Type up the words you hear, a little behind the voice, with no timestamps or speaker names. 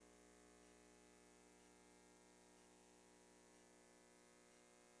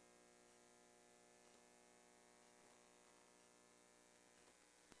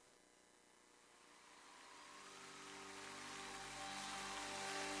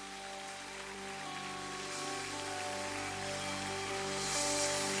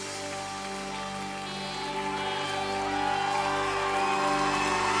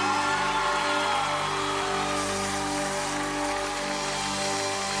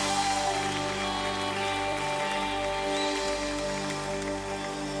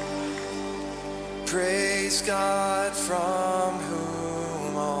Praise God from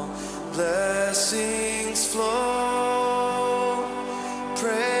whom all blessings flow.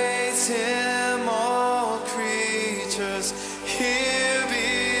 Praise Him, all creatures here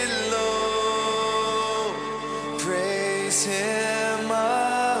below. Praise Him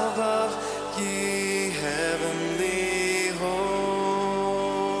above, ye heavenly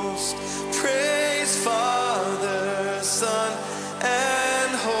hosts. Praise Father, Son,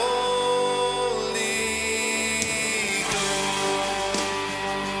 and Holy Ghost.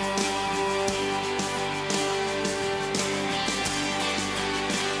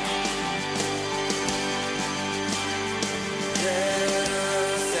 Let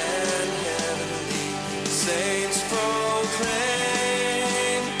earth and heavenly saints proclaim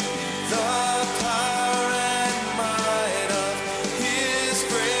the power and might of His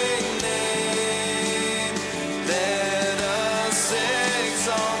great name. Let us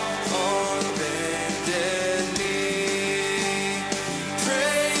exalt on bended knee.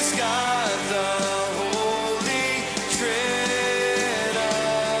 Praise God, the Holy Trinity.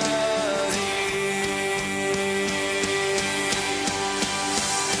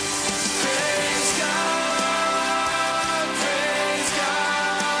 Praise God, praise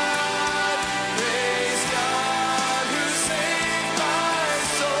God, praise God who saved my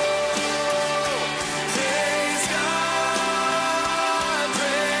soul. Praise God,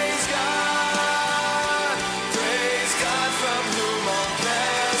 praise God, praise God from whom all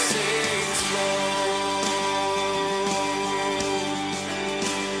blessings flow.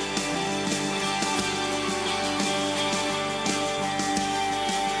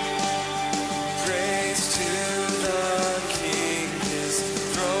 Praise to the King, His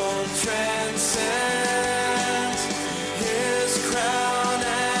throne transcends. His crown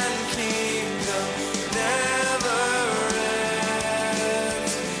and kingdom never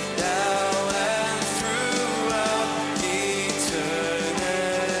ends. Now and throughout eternity,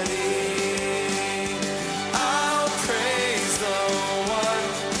 I'll praise the one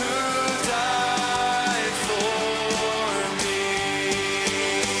who died for me.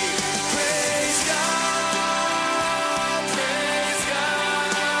 Praise God, praise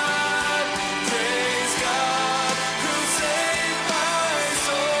God, praise God who saved my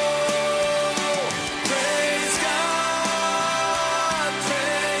soul. Praise God,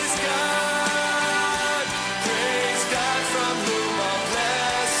 praise God, praise God from whom all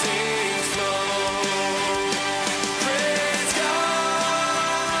blessings flow. Praise God,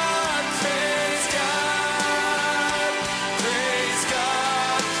 praise God, praise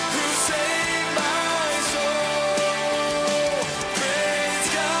God who saved my soul. Praise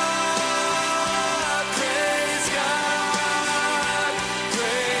God, praise God,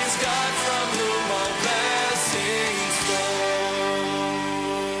 praise God from whom all blessings flow.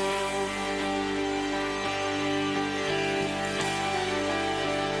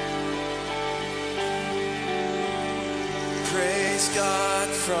 Praise God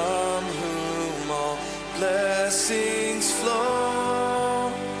from whom all blessings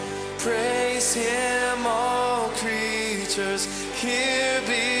flow. Praise Him, all creatures here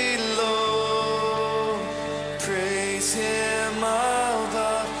below. Praise Him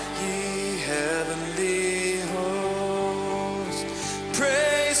above, ye heavenly hosts.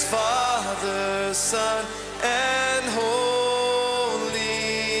 Praise Father, Son, and Holy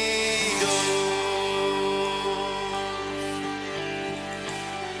Ghost.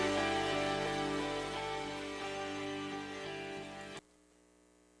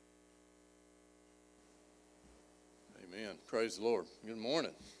 Amen. Praise the Lord. Good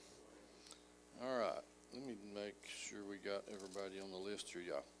morning. All right. Let me make sure we got everybody on the list here.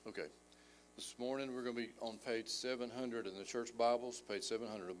 Yeah. Okay. This morning we're going to be on page 700 in the church Bibles. Page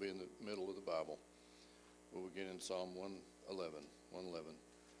 700 will be in the middle of the Bible. We'll begin in Psalm 111,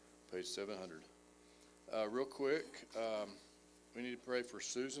 page 700. Real quick, we need to pray for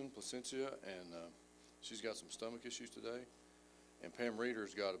Susan Placencia, and she's got some stomach issues today. And Pam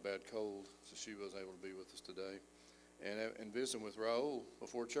Reeder's got a bad cold, so she wasn't able to be with us today. And visiting with Raul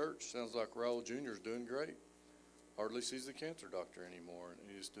before church. Sounds like Raul Jr. is doing great. Hardly sees the cancer doctor anymore, and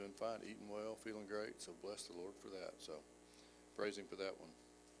he's doing fine, eating well, feeling great. So bless the Lord for that. So praise Him for that one.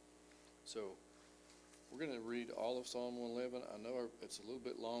 So we're going to read all of Psalm 111. I know it's a little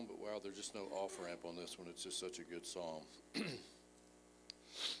bit long, but wow, there's just no off-ramp on this one. It's just such a good psalm.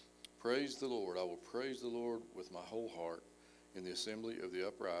 Praise the Lord. I will praise the Lord with my whole heart in the assembly of the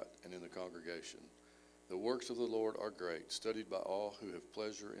upright and in the congregation. The works of the Lord are great, studied by all who have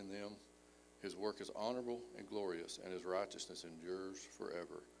pleasure in them. His work is honorable and glorious, and His righteousness endures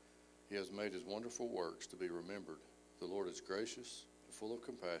forever. He has made His wonderful works to be remembered. The Lord is gracious and full of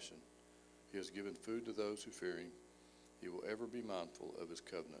compassion. He has given food to those who fear him. He will ever be mindful of his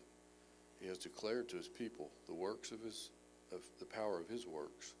covenant. He has declared to his people the works of the power of his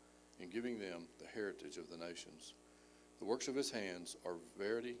works, in giving them the heritage of the nations. The works of his hands are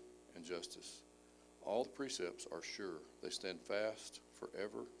verity and justice. All the precepts are sure. They stand fast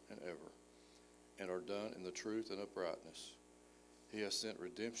forever and ever, and are done in the truth and uprightness. He has sent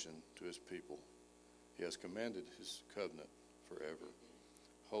redemption to his people. He has commanded his covenant forever.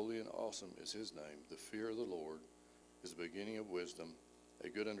 Holy and awesome is his name. The fear of the Lord is the beginning of wisdom. A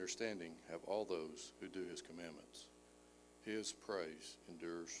good understanding have all those who do his commandments. His praise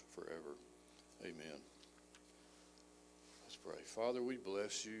endures forever. Amen. Let's pray. Father, we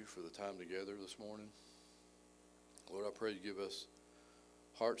bless you for the time together this morning. Lord, I pray you give us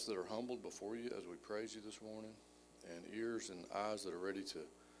hearts that are humbled before you as we praise you this morning, and ears and eyes that are ready to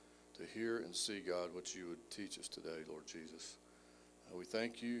hear and see, God, what you would teach us today, Lord Jesus. We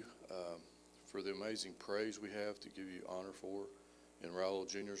thank you for the amazing praise we have to give you honor for in Raul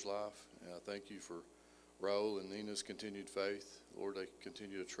Jr.'s life. And I thank you for Raul and Nina's continued faith. Lord, they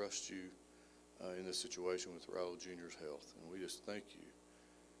continue to trust you in this situation with Raul Jr.'s health. And we just thank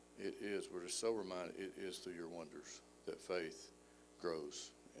you. We're just so reminded, it is through your wonders that faith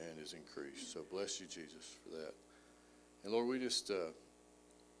grows and is increased. So bless you, Jesus, for that. And Lord, we lift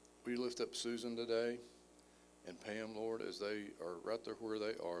up Susan today and Pam, Lord, as they are right there where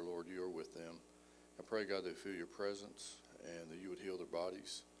they are, Lord, you are with them. I pray, God, they feel your presence and that you would heal their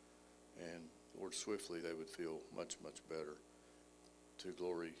bodies. And, Lord, swiftly they would feel much, much better to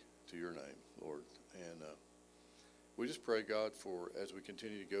glory to your name, Lord. And we just pray, God, for as we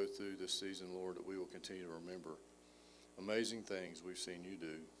continue to go through this season, Lord, that we will continue to remember amazing things we've seen you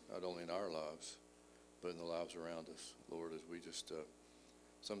do, not only in our lives, but in the lives around us, Lord, as we just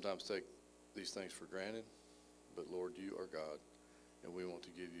sometimes take these things for granted. But, Lord, you are God, and we want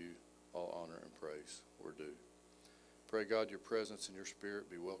to give you all honor and praise we're due. Pray, God, your presence and your spirit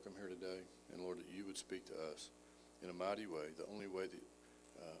be welcome here today, and, Lord, that you would speak to us in a mighty way, the only way that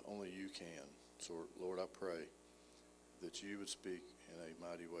only you can. So, Lord, I pray that you would speak in a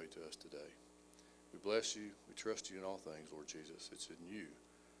mighty way to us today. We bless you. We trust you in all things, Lord Jesus. It's in you,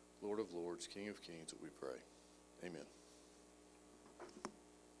 Lord of lords, King of kings, that we pray. Amen.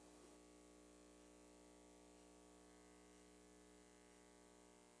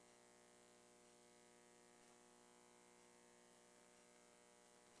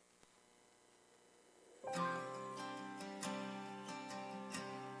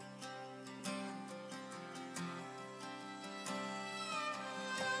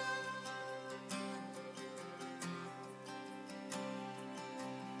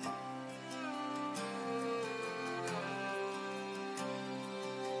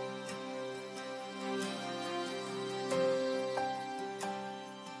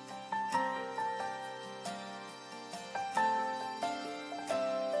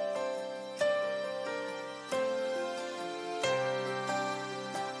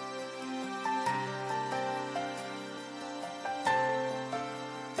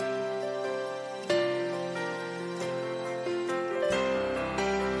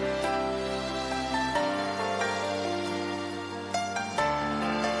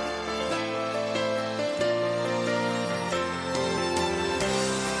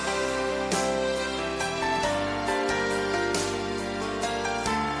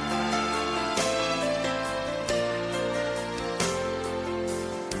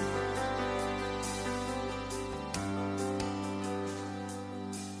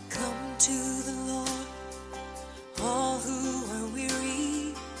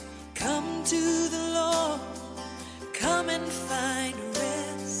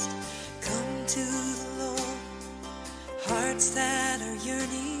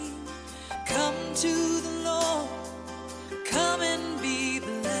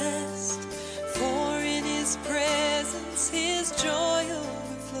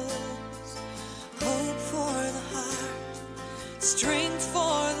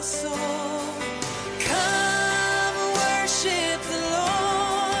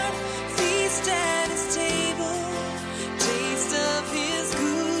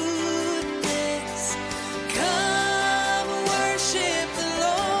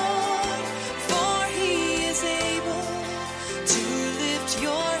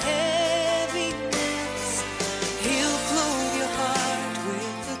 Your heaviness, he'll clothe your heart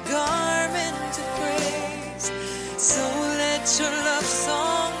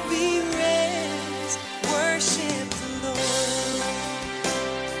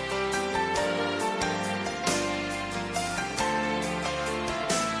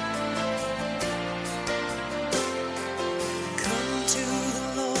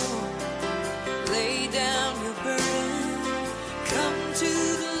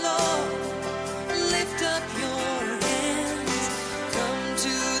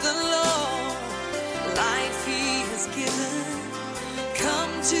the Lord, life He has given.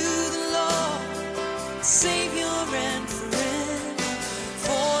 Come to the Lord, Savior and friend.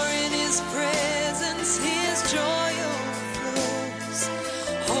 For in His presence His joy overflows.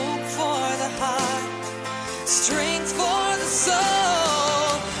 Hope for the heart, strength for the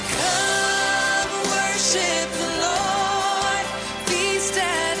soul. Come worship the Lord, feast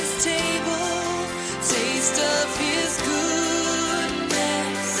at His table, taste of His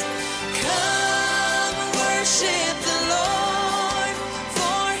goodness. Come worship the Lord,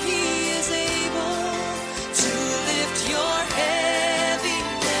 for He is able to lift your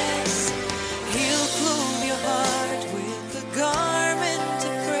heaviness. He'll clothe your heart with the garment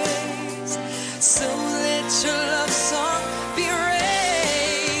of praise. So let your love song be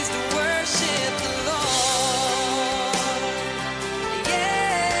raised. Worship the Lord.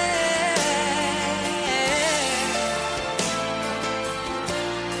 Yeah.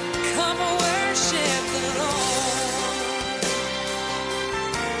 Come worship the Lord.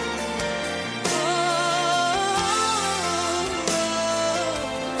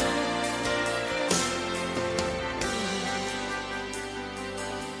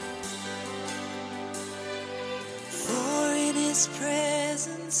 For in His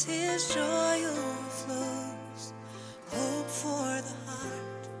presence His joy overflows. Hope for the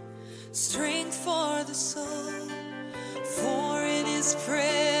heart, strength for the soul. For in His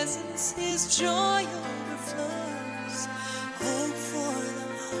presence His joy overflows. Hope for the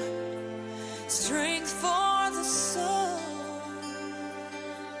heart, strength for the soul.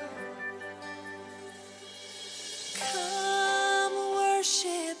 Come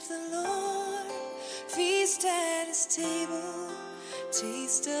worship the Lord, feast at His table,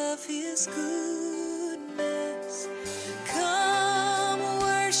 taste of His goodness. Come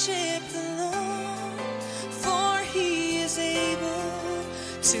worship the Lord, for He is able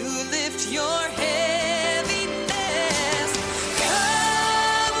to lift your heaviness.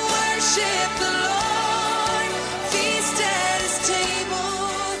 Come worship the Lord, feast at His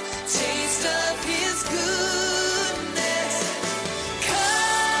table, taste of His goodness.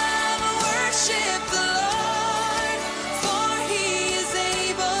 Come worship the Lord, for He is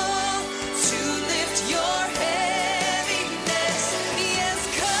able to lift your heaviness. Yes,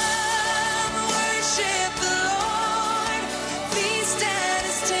 come worship the Lord, feast at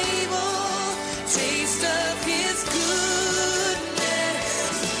His table, taste of His goodness.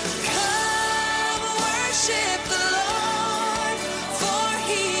 Come worship the Lord, for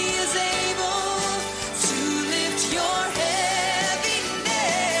He is able to lift your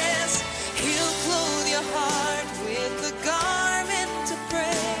heaviness. He'll clothe your heart with the garment of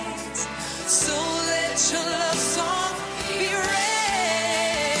praise. So let your love song be raised.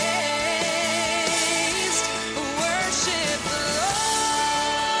 Worship the Lord.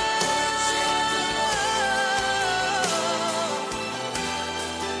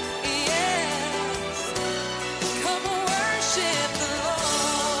 Yes. Come worship the Lord.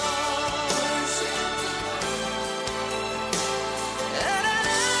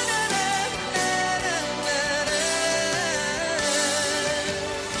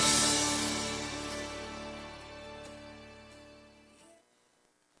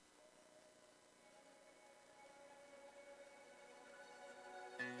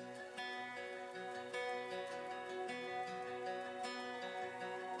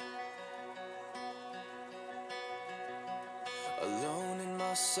 Alone in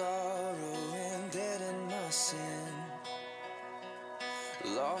my sorrow and dead in my sin,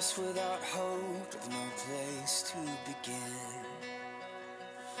 lost without hope, with no place to begin.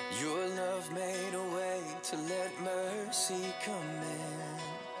 Your love made a way to let mercy come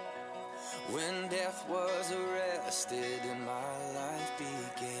in. When death was arrested and my life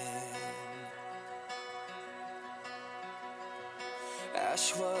began,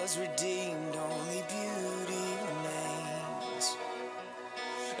 ash was redeemed, only beauty remains.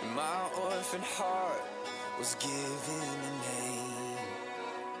 And my orphan heart was given a name.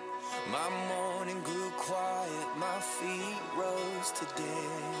 My mourning grew quiet, my feet rose to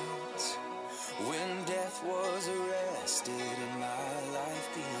dance. When death was arrested and my life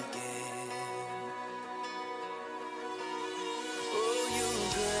began. Oh, your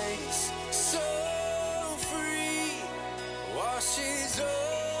grace, so free, washes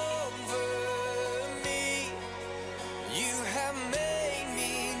over me. You have made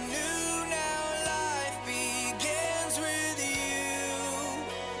me new, now life begins with you.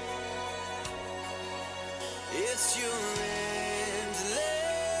 It's your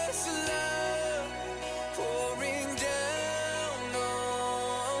endless love pouring down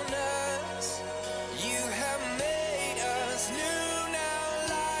on us. You have made us new, now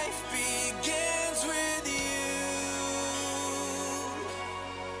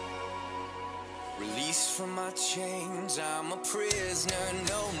my chains, I'm a prisoner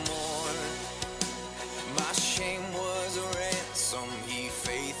no more. My shame was a ransom he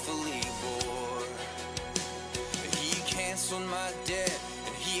faithfully bore. He canceled my debt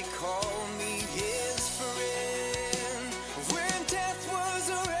and he called me his friend. When death was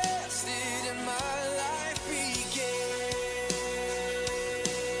arrested and my life began.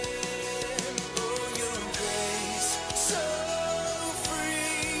 Oh, your grace so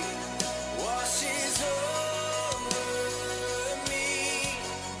free washes over me.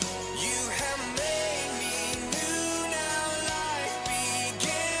 You have made me new, now life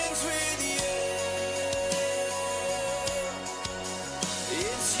begins with you.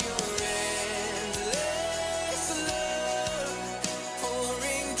 It's your endless love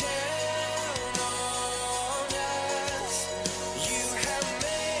pouring down on us. You have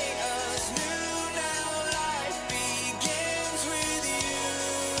made us new, now life begins with you.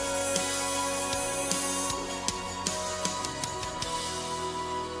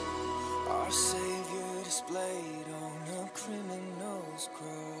 Our Savior displayed on a criminal's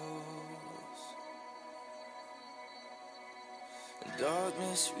cross. And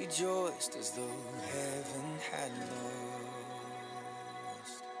darkness rejoiced as though heaven had lost.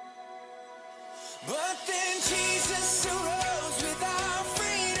 But then Jesus arose with our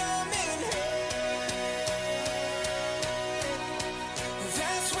freedom in hand.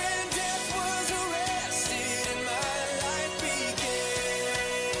 That's when death was arrested and my life began.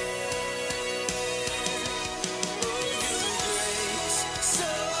 Oh, your grace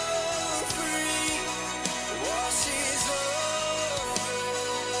so free washes over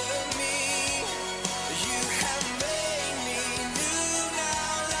me. You have made me new,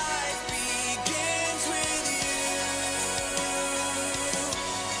 now life begins with you.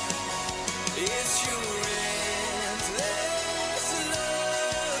 It's your endless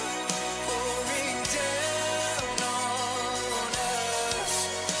love pouring down on us.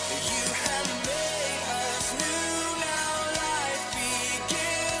 You have made us new, now life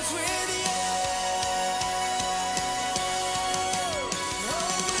begins with you.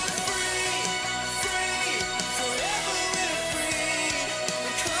 Oh, we're free, free, forever we're free.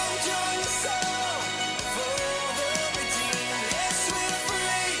 Come join the song for the redeemed. Yes, we're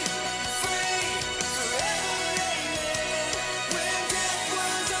free, free, forever, amen. When death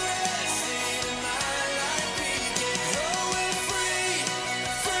was arrested and my life began. Oh, we're free,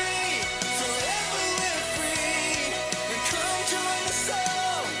 free, forever we're free. Come join the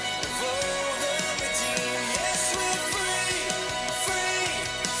song for the redeemed. Yes, we're free, free,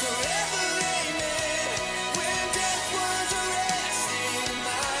 forever, amen. When death was arrested and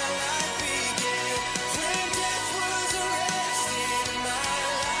my life began. When death was arrested and my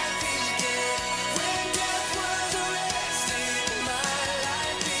life began. When death was arrested and my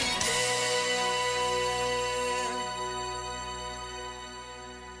life began.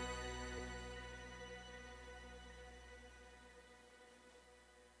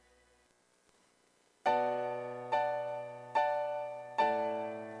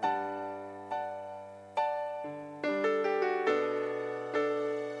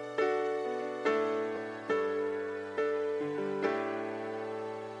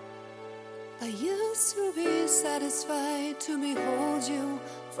 I used to be satisfied to behold you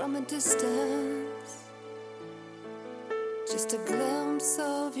from a distance. Just a glimpse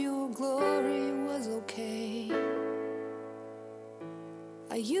of your glory was okay.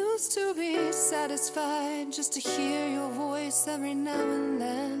 I used to be satisfied just to hear your voice every now and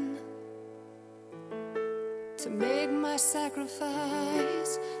then, to make my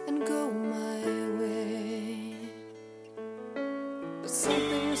sacrifice and go my way. But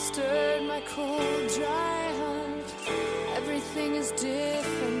something stirred my cold, dry heart. Everything is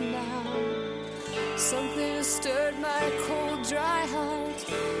different now. Something stirred my cold, dry heart.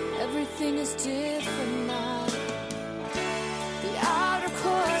 Everything is different now. The outer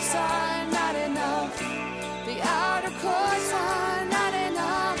courts are not enough. The outer courts are not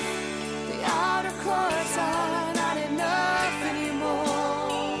enough. The outer courts are not enough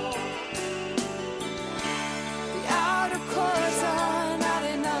anymore. The outer courts are not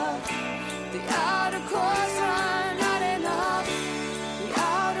enough. The outer courts are not enough. The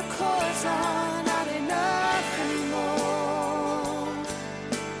outer courts are not enough anymore.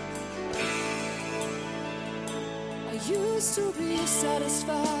 I used to be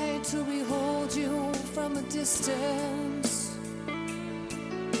satisfied to behold you from a distance.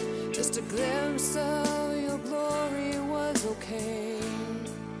 Just a glimpse of your glory was okay.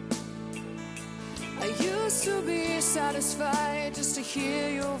 I used to be satisfied just to hear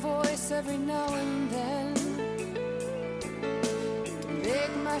your voice every now and then, to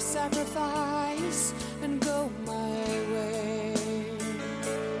make my sacrifice and go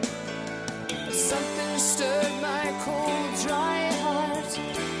stirred my cold, dry heart.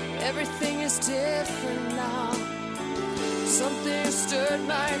 Everything is different now. Something stirred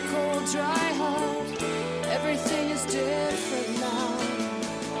my cold, dry heart. Everything is different now.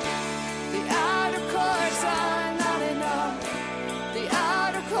 The outer courts are not enough. The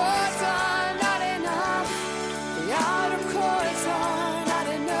outer courts are not enough. The outer courts are not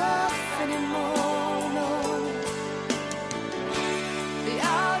enough anymore, no. The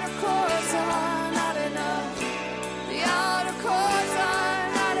outer courts are not enough. The outer courts are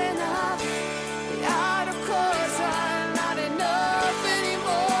not enough. The outer courts are not enough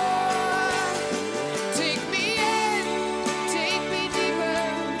anymore. Take me in, take me deeper,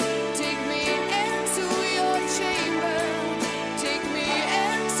 take me into your chamber, take me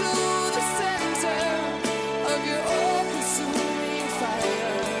into the center of your all-consuming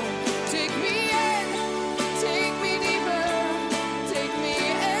fire. Take me in, take me deeper, take me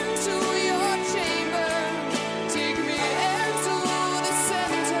into your chamber, take me into the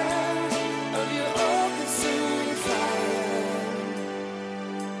center of your all-consuming fire.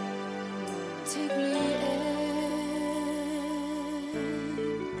 Take me in,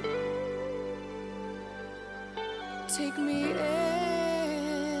 take me in.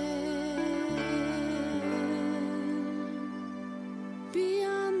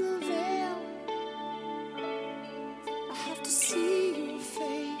 Beyond the veil, I have to see your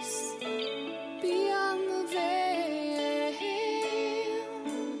face. Beyond the veil,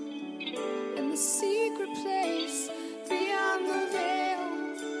 in the secret place. Beyond the veil,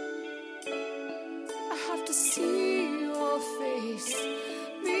 I have to see your face.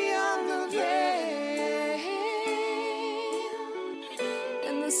 Beyond the veil,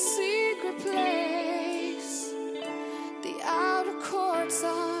 in the secret place. The outer courts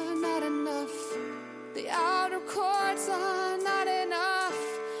are not enough. The outer courts are not enough.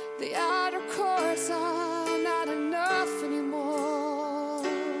 The outer courts are not enough anymore,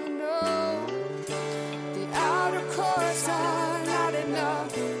 no. The outer courts are not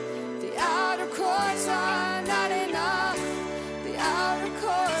enough. The outer courts are not enough. The outer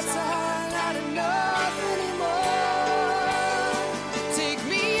courts are not enough anymore. Take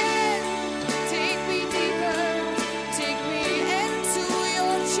me in, take me deeper, take me into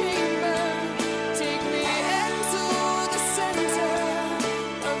your chamber, take me into the center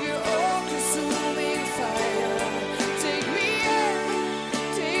of your all-consuming fire. Take me in,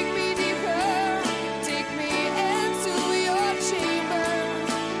 take me deeper, take me into your chamber,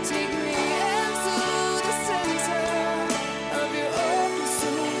 take me into the center of your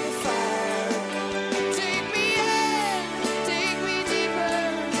all-consuming fire. Take me in, take me deeper,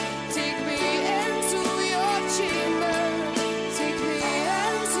 take me into your chamber, take me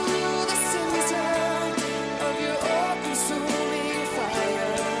into the center of your all-consuming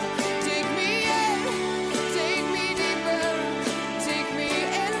fire. Take me in, take me deeper, take me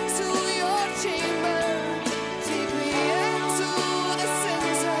into your chamber, take me into the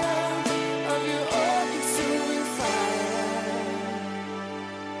center of your all-consuming fire.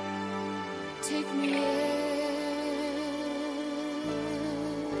 Take me in.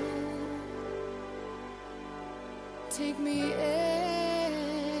 Take me in.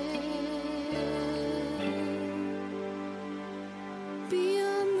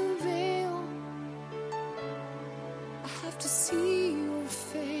 Beyond the veil, I have to see your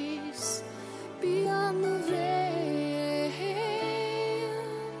face. Beyond the veil,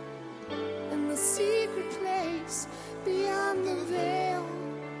 in the secret place. Beyond the veil,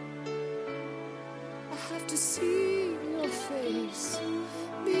 I have to see your face.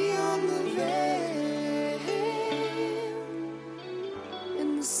 Beyond the veil, in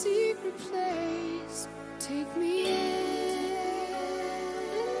the secret place. Take me in.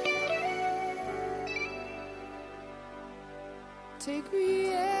 Take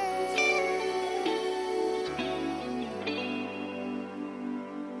me in.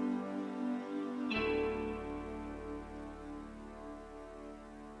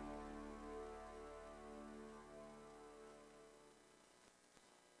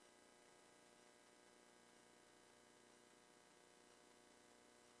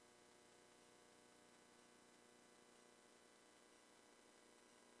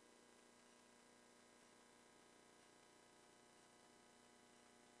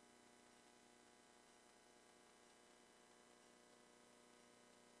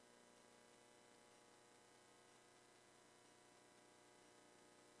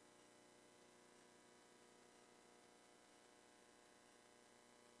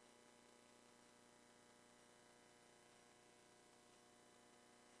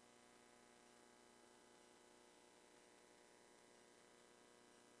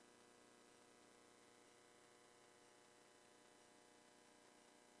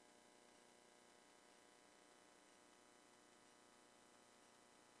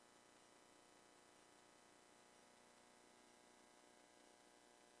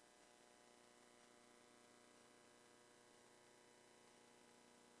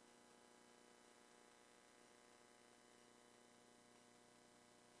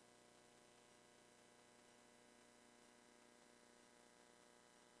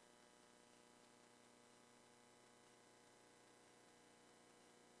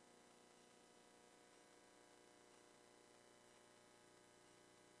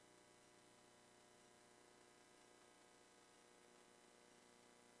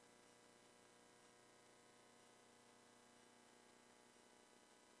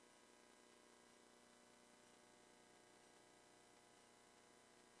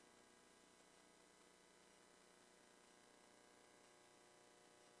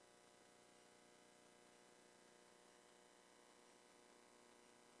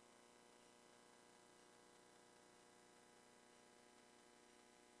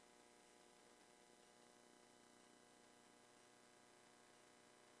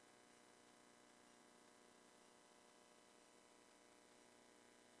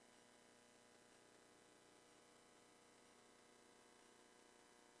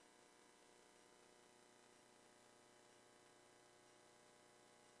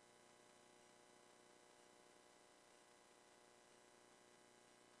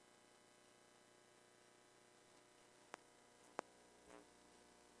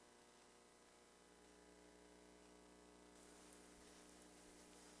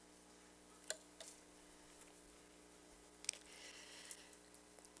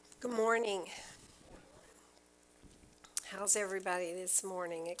 Good morning. How's everybody this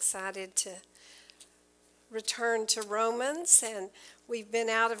morning? Excited to return to Romans, and we've been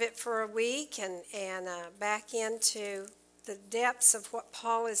out of it for a week and back into the depths of what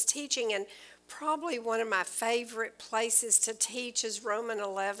Paul is teaching. And probably one of my favorite places to teach is Romans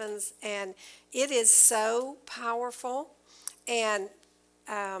 11's, and it is so powerful and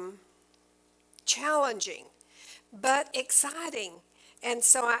challenging, but exciting. And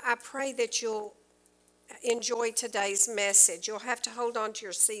so I pray that you'll enjoy today's message. You'll have to hold on to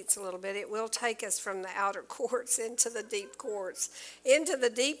your seats a little bit. It will take us from the outer courts into the deep courts, into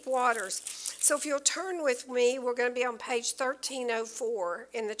the deep waters. So if you'll turn with me, we're going to be on page 1304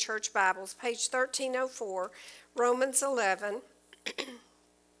 in the church Bibles, page 1304, Romans 11.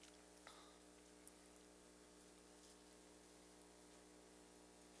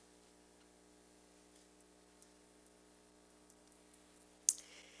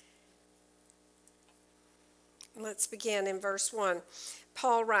 Let's begin in verse 1.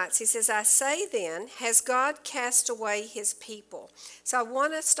 Paul writes, he says, I say then, has God cast away his people? So I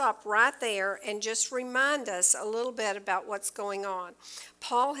want to stop right there and just remind us a little bit about what's going on.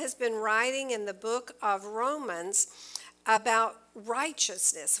 Paul has been writing in the book of Romans about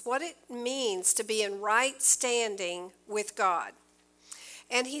righteousness, what it means to be in right standing with God.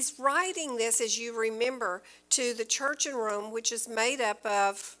 And he's writing this, as you remember, to the church in Rome, which is made up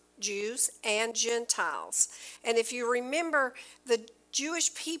of Jews and Gentiles. And if you remember, the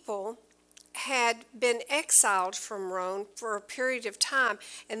Jewish people had been exiled from Rome for a period of time,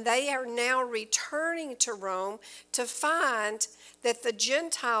 and they are now returning to Rome to find that the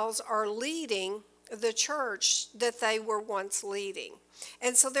Gentiles are leading the church that they were once leading.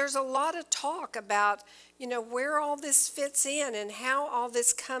 And so there's a lot of talk about, where all this fits in and how all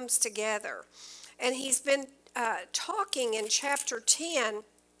this comes together. And he's been talking in chapter 10,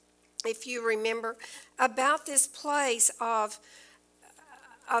 if you remember, about this place of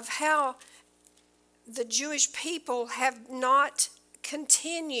how the Jewish people have not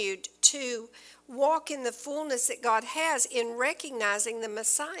continued to walk in the fullness that God has in recognizing the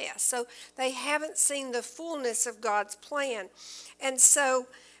Messiah. So they haven't seen the fullness of God's plan. And so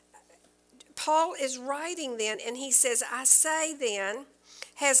Paul is writing then, and he says, I say then,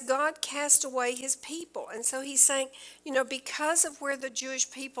 has God cast away his people? And so he's saying, because of where the Jewish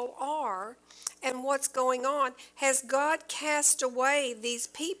people are and what's going on, has God cast away these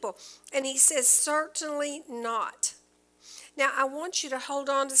people? And he says, certainly not. Now, I want you to hold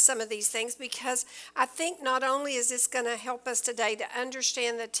on to some of these things, because I think not only is this going to help us today to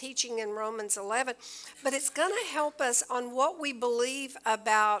understand the teaching in Romans 11, but it's going to help us on what we believe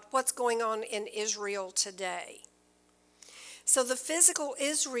about what's going on in Israel today. So the physical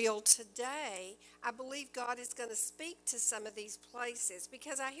Israel today, I believe God is going to speak to some of these places,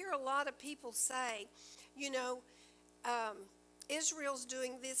 because I hear a lot of people say, Israel's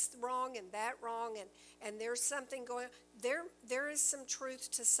doing this wrong and that wrong, and there's something going on. There is some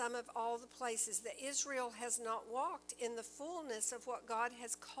truth to some of all the places that Israel has not walked in the fullness of what God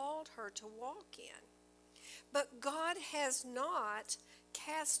has called her to walk in. But God has not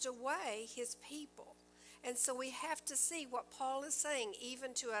cast away his people. And so we have to see what Paul is saying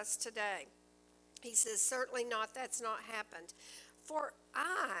even to us today. He says, certainly not, that's not happened. For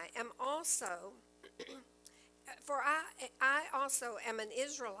I also am an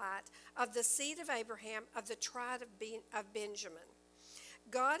Israelite of the seed of Abraham, of the tribe of Benjamin.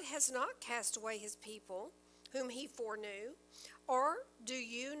 God has not cast away his people, whom he foreknew. Or do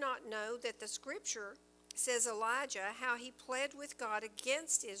you not know that the scripture says Elijah, how he pled with God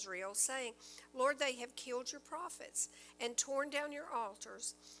against Israel, saying, Lord, they have killed your prophets and torn down your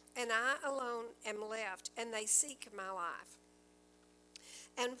altars, and I alone am left, and they seek my life.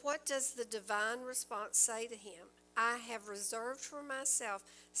 And what does the divine response say to him? I have reserved for myself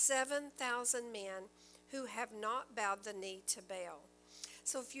 7,000 men who have not bowed the knee to Baal.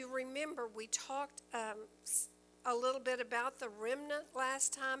 So if you remember, we talked a little bit about the remnant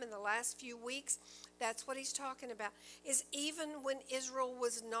last time in the last few weeks. That's what he's talking about, is even when Israel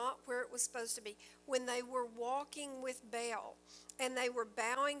was not where it was supposed to be, when they were walking with Baal and they were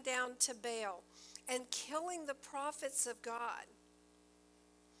bowing down to Baal and killing the prophets of God,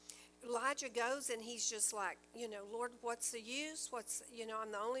 Elijah goes and he's just like, Lord, what's the use?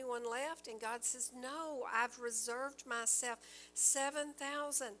 I'm the only one left. And God says, no, I've reserved myself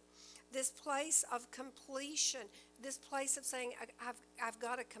 7,000. This place of completion, this place of saying, I've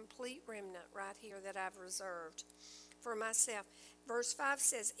got a complete remnant right here that I've reserved for myself. Verse 5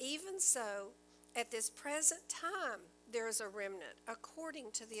 says, even so, at this present time, there is a remnant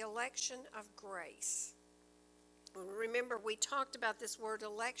according to the election of grace. Remember, we talked about this word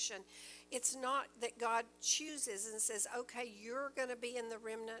election. It's not that God chooses and says, okay, you're going to be in the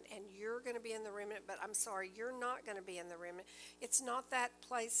remnant and you're going to be in the remnant, but I'm sorry, you're not going to be in the remnant. It's not that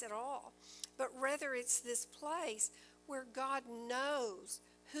place at all. But rather, it's this place where God knows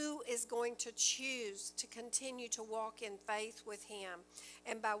who is going to choose to continue to walk in faith with Him.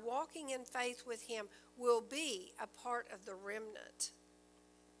 And by walking in faith with Him, will be a part of the remnant.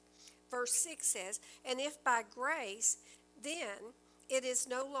 Verse 6 says, and if by grace, then it is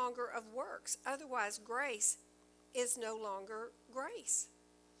no longer of works. Otherwise, grace is no longer grace.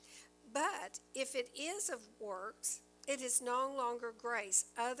 But if it is of works, it is no longer grace.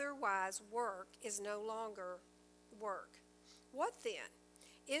 Otherwise, work is no longer work. What then?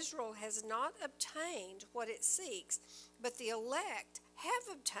 Israel has not obtained what it seeks, but the elect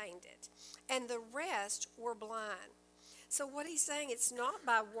have obtained it, and the rest were blind. So what he's saying, it's not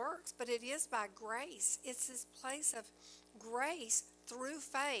by works, but it is by grace. It's this place of grace through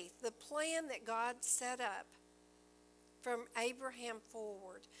faith, the plan that God set up from Abraham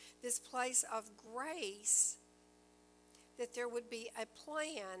forward, this place of grace, that there would be a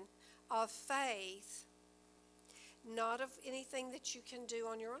plan of faith, not of anything that you can do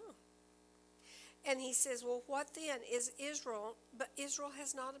on your own. And he says, well, what then is Israel? But Israel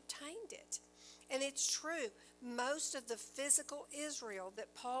has not obtained it. And it's true. Most of the physical Israel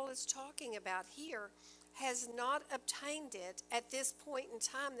that Paul is talking about here has not obtained it at this point in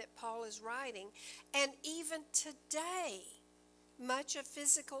time that Paul is writing. And even today, much of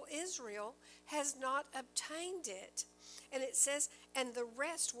physical Israel has not obtained it. And it says, and the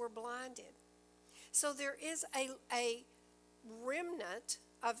rest were blinded. So there is a remnant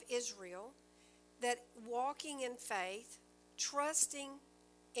of Israel that walking in faith, trusting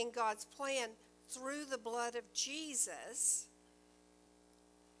in God's plan through the blood of Jesus,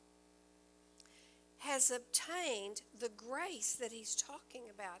 has obtained the grace that he's talking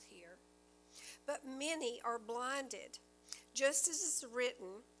about here. But many are blinded. Just as it's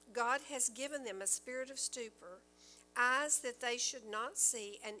written, God has given them a spirit of stupor, eyes that they should not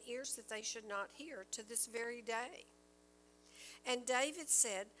see, and ears that they should not hear, to this very day. And David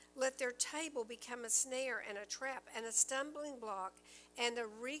said, let their table become a snare and a trap and a stumbling block and a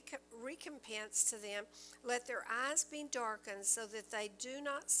recompense to them. Let their eyes be darkened so that they do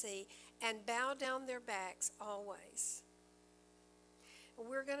not see, and bow down their backs always.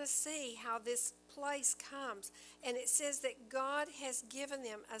 We're going to see how this place comes. And it says that God has given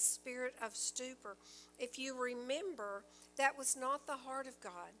them a spirit of stupor. If you remember, that was not the heart of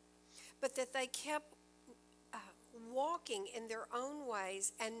God, but that they kept walking in their own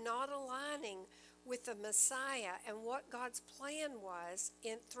ways and not aligning with the Messiah and what God's plan was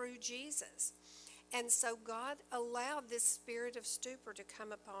through Jesus. And so God allowed this spirit of stupor to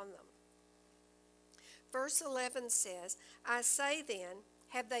come upon them. Verse 11 says, I say then,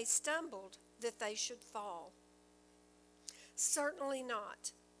 have they stumbled that they should fall? Certainly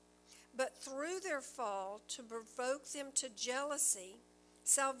not. But through their fall, to provoke them to jealousy,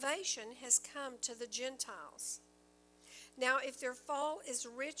 salvation has come to the Gentiles. Now, if their fall is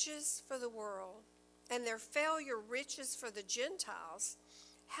riches for the world, and their failure riches for the Gentiles,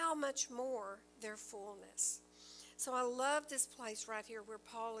 how much more their fullness? So I love this place right here where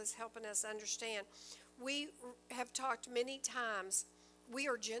Paul is helping us understand. We have talked many times, we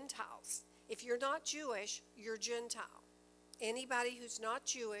are Gentiles. If you're not Jewish, you're Gentile. Anybody who's not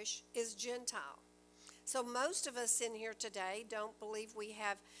Jewish is Gentile. So most of us in here today don't believe we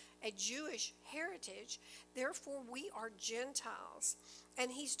have a Jewish heritage. Therefore, we are Gentiles.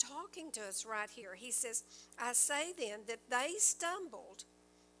 And he's talking to us right here. He says, I say then that they stumbled,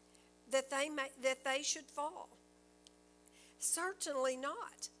 that they should fall. Certainly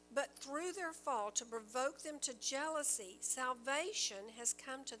not. But through their fall, to provoke them to jealousy, salvation has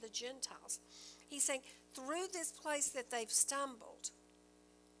come to the Gentiles. He's saying, through this place that they've stumbled,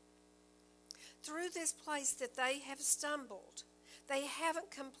 through this place that they have stumbled, they haven't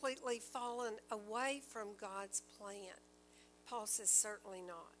completely fallen away from God's plan. Paul says certainly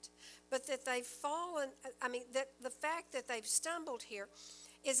not. But that they've fallen, that the fact that they've stumbled here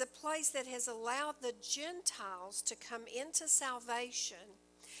is a place that has allowed the Gentiles to come into salvation.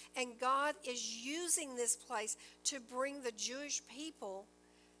 And God is using this place to bring the Jewish people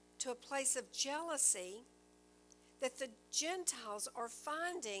to a place of jealousy, that the Gentiles are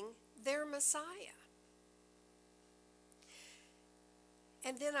finding their Messiah.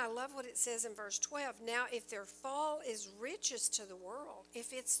 And then I love what it says in verse 12. Now, if their fall is riches to the world,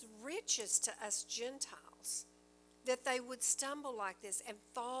 if it's riches to us Gentiles, that they would stumble like this and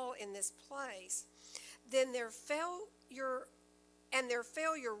fall in this place, then their failure and their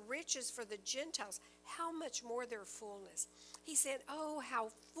failure riches for the Gentiles, how much more their fullness? He said, oh, how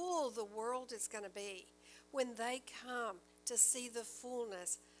full the world is going to be when they come to see the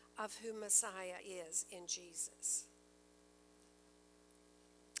fullness of who Messiah is in Jesus.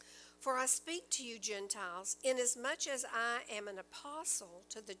 For I speak to you, Gentiles, inasmuch as I am an apostle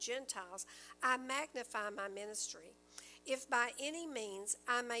to the Gentiles, I magnify my ministry. If by any means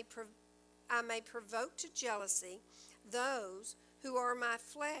I may provoke to jealousy those who are my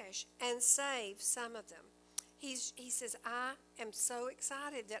flesh and save some of them. He says, I am so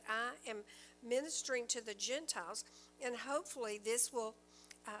excited that I am ministering to the Gentiles, and hopefully this will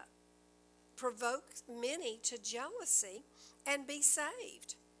provoke many to jealousy and be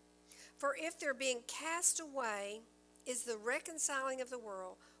saved. For if their being cast away is the reconciling of the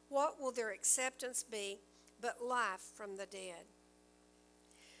world, what will their acceptance be but life from the dead?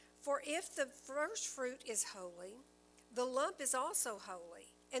 For if the first fruit is holy, the lump is also holy.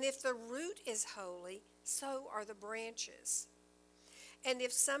 And if the root is holy, so are the branches. And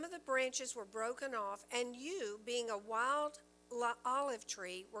if some of the branches were broken off, and you, being a wild olive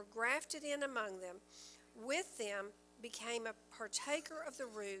tree, were grafted in among them, with them became a partaker of the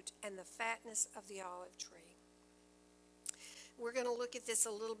root and the fatness of the olive tree. We're going to look at this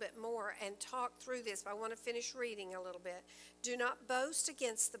a little bit more and talk through this, but I want to finish reading a little bit. Do not boast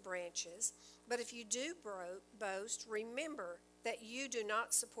against the branches, but if you do boast, remember that you do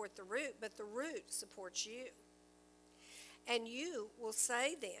not support the root, but the root supports you. And you will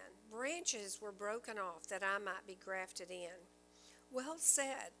say then, branches were broken off that I might be grafted in. Well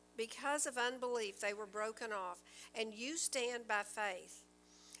said, because of unbelief they were broken off, and you stand by faith.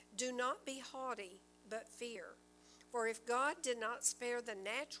 Do not be haughty, but fear. For if God did not spare the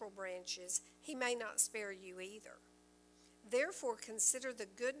natural branches, he may not spare you either. Therefore consider the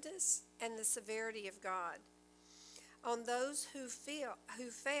goodness and the severity of God. On those who fail,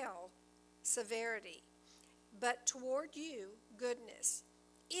 severity, but toward you, goodness,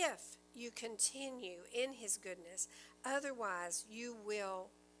 if you continue in his goodness. Otherwise, you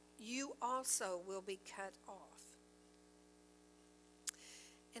also will be cut off.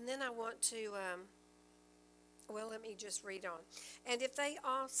 And then I want to, let me just read on. And they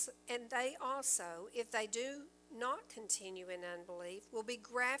also, if they do not continue in unbelief, will be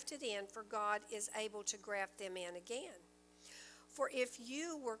grafted in, for God is able to graft them in again. For if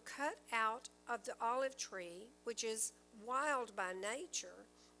you were cut out of the olive tree, which is wild by nature,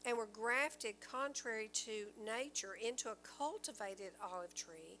 and were grafted contrary to nature into a cultivated olive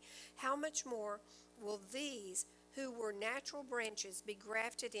tree, how much more will these who were natural branches be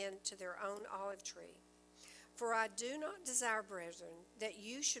grafted into their own olive tree? For I do not desire, brethren, that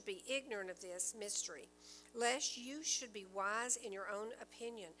you should be ignorant of this mystery, lest you should be wise in your own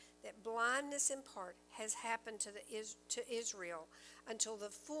opinion, that blindness in part has happened to Israel until the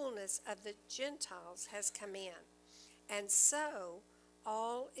fullness of the Gentiles has come in. And so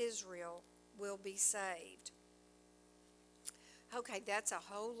all Israel will be saved. Okay, that's a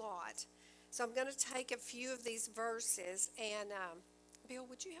whole lot. So I'm going to take a few of these verses, and Bill,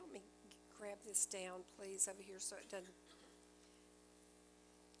 would you help me grab this down, please, over here so it doesn't.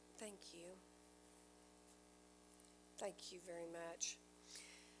 Thank you. Thank you very much.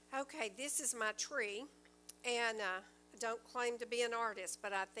 Okay, this is my tree, and I don't claim to be an artist,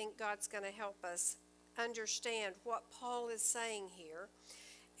 but I think God's going to help us understand what Paul is saying here.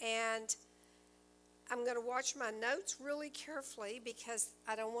 And I'm going to watch my notes really carefully because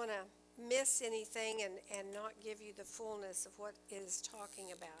I don't want to miss anything and not give you the fullness of what it is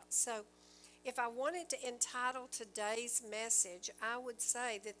talking about. So if I wanted to entitle today's message, I would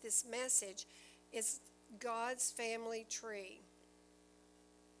say that this message is God's family tree.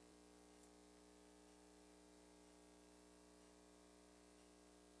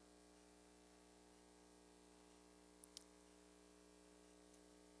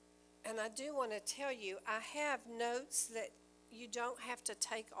 And I do want to tell you, I have notes that you don't have to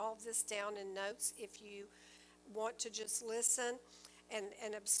take all this down in notes if you want to just listen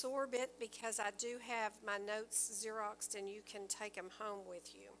and absorb it, because I do have my notes Xeroxed and you can take them home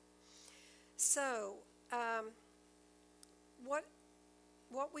with you. So what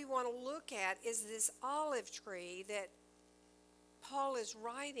we want to look at is this olive tree that Paul is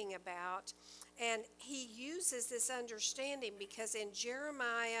writing about, and he uses this understanding because in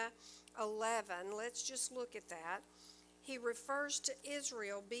Jeremiah 11, let's just look at that, he refers to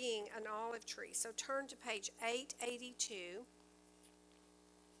Israel being an olive tree. So turn to page 882.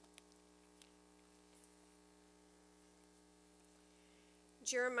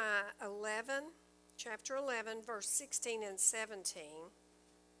 Jeremiah 11, chapter 11, verse 16 and 17.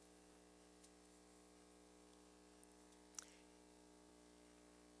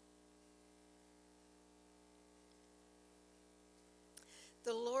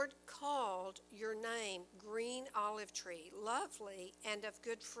 Lord called your name green olive tree, lovely and of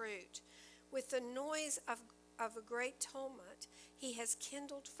good fruit. With the noise of a great tumult, he has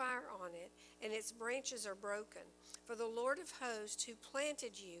kindled fire on it, and its branches are broken. For the Lord of hosts, who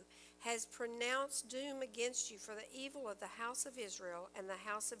planted you, has pronounced doom against you for the evil of the house of Israel and the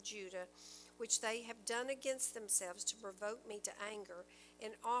house of Judah, which they have done against themselves to provoke me to anger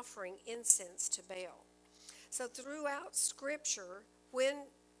in offering incense to Baal. So throughout Scripture, when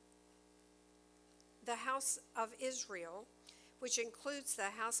the house of Israel, which includes the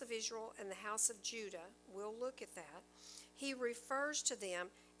house of Israel and the house of Judah, we'll look at that, he refers to them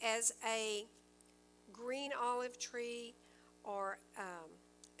as a green olive tree or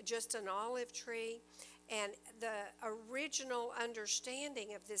just an olive tree. And the original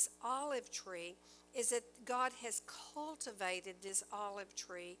understanding of this olive tree is that God has cultivated this olive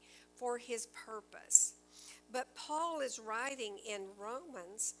tree for his purpose. But Paul is writing in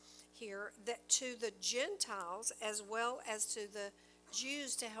Romans here that to the Gentiles as well as to the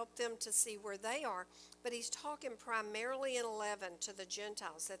Jews to help them to see where they are. But he's talking primarily in 11 to the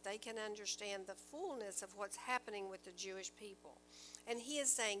Gentiles that they can understand the fullness of what's happening with the Jewish people. And he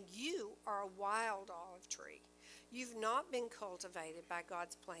is saying, you are a wild olive tree. You've not been cultivated by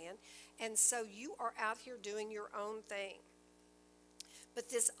God's plan, and so you are out here doing your own thing. But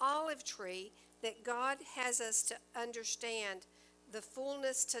this olive tree that God has us to understand the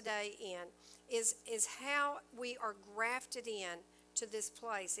fullness today in is how we are grafted in to this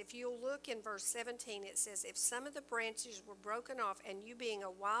place. If you'll look in verse 17, it says, if some of the branches were broken off, and you being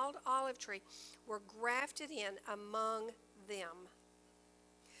a wild olive tree were grafted in among them.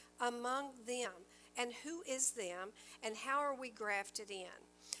 Among them. And who is them, and how are we grafted in?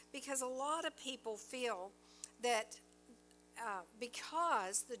 Because a lot of people feel that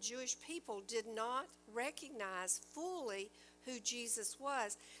because the Jewish people did not recognize fully who Jesus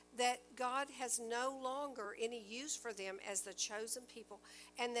was, that God has no longer any use for them as the chosen people,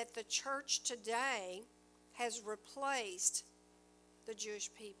 and that the church today has replaced the Jewish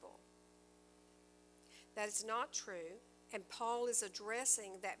people. That is not true, and Paul is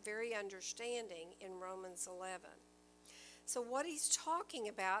addressing that very understanding in Romans 11. So what he's talking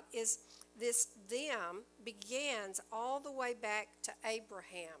about is this them begins all the way back to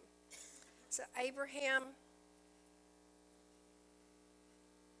Abraham. So Abraham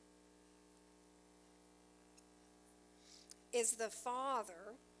is the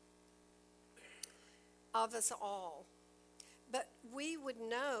father of us all. But we would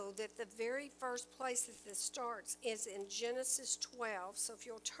know that the very first place that this starts is in Genesis 12. So if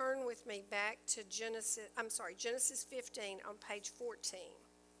you'll turn with me back to Genesis 15 on page 14.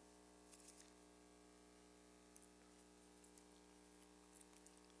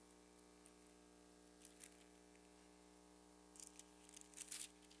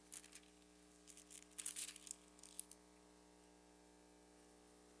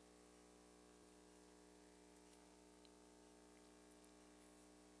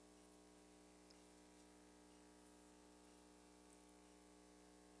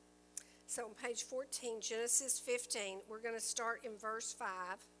 So on page 14, Genesis 15, we're going to start in verse 5.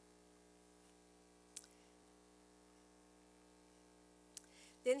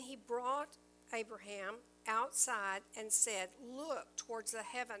 Then he brought Abraham outside and said, look towards the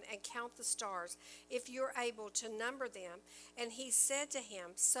heaven and count the stars, if you're able to number them. And he said to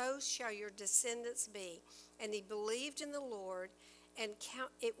him, so shall your descendants be. And he believed in the Lord, and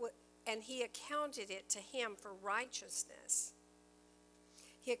he accounted it to him for righteousness.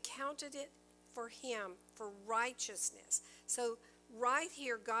 He accounted it for him for righteousness. So right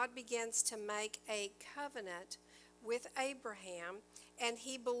here, God begins to make a covenant with Abraham, and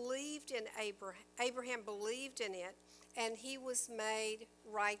he believed in Abraham believed in it, and he was made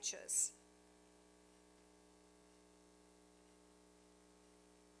righteous.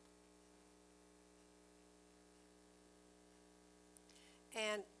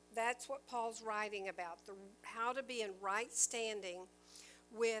 And that's what Paul's writing about, how to be in right standing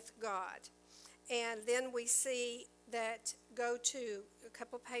with God. And then we see that, go to a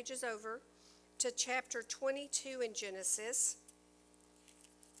couple pages over to chapter 22 in Genesis.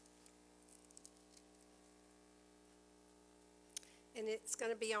 And it's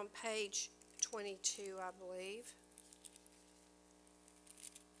going to be on page 22, I believe.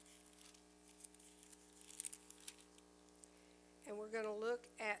 And we're going to look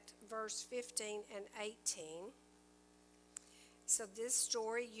at verse 15 and 18. So this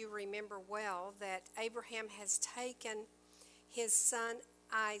story, you remember well that Abraham has taken his son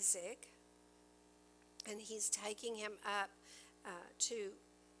Isaac, and he's taking him up to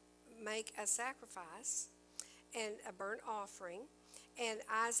make a sacrifice and a burnt offering. And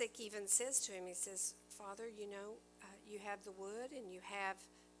Isaac even says to him, he says, Father, you have the wood and you have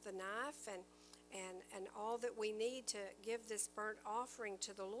the knife and all that we need to give this burnt offering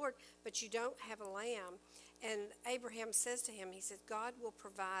to the Lord, but you don't have a lamb. And Abraham says to him, he says, God will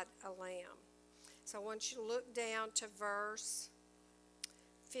provide a lamb. So I want you to look down to verse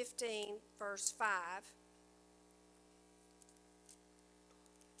 15, verse 5.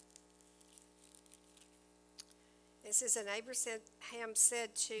 It says, and Abraham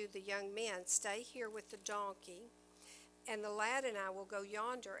said to the young men, stay here with the donkey, and the lad and I will go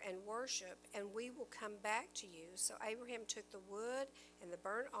yonder and worship, and we will come back to you. So Abraham took the wood and the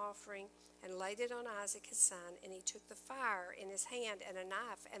burnt offering and laid it on Isaac his son, and he took the fire in his hand and a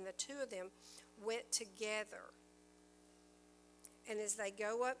knife, and the two of them went together. And as they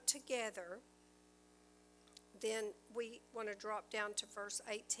go up together, then we want to drop down to verse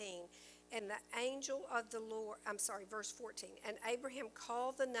 18. And the angel of the Lord, verse 14. And Abraham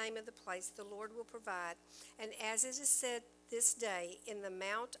called the name of the place, the Lord will provide. And as it is said this day, in the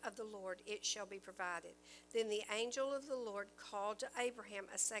mount of the Lord it shall be provided. Then the angel of the Lord called to Abraham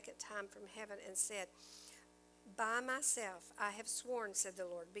a second time from heaven and said, by myself I have sworn, said the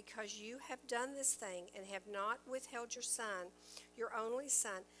Lord, because you have done this thing and have not withheld your son, your only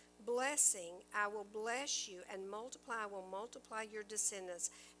son, blessing, I will bless you, and I will multiply your descendants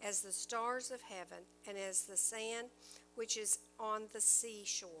as the stars of heaven and as the sand which is on the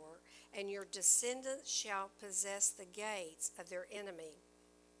seashore, and your descendants shall possess the gates of their enemy.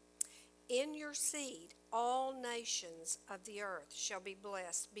 In your seed all nations of the earth shall be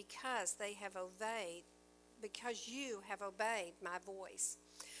blessed, because you have obeyed my voice.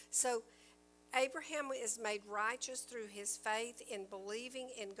 So Abraham is made righteous through his faith in believing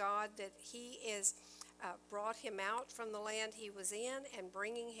in God, that he is brought him out from the land he was in and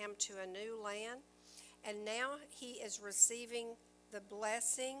bringing him to a new land. And now he is receiving the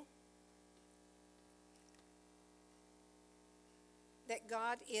blessing that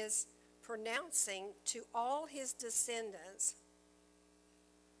God is pronouncing to all his descendants.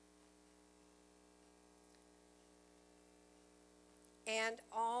 And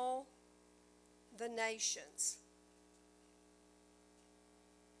all the nations.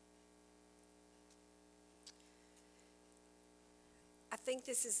 I think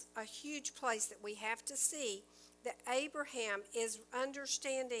this is a huge place that we have to see, that Abraham is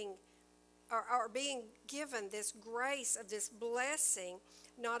understanding or being given this grace of this blessing,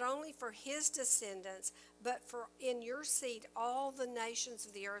 not only for his descendants, but for in your seed all the nations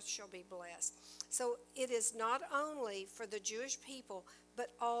of the earth shall be blessed. So it is not only for the Jewish people,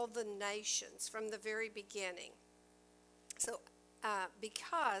 but all the nations from the very beginning. So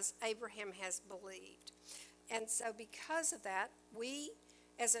because Abraham has believed. And so because of that, we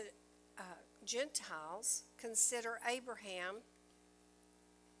as Gentiles consider Abraham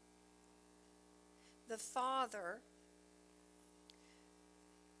the father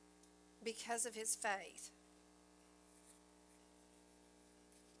because of his faith.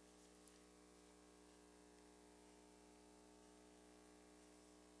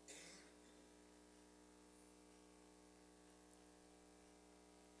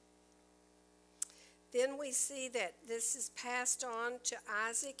 Then we see that this is passed on to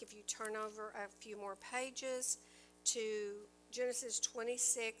Isaac. If you turn over a few more pages to Genesis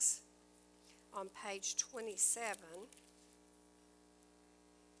 26 on page 27.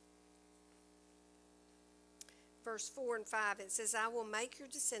 Verse 4 and 5, it says, I will make your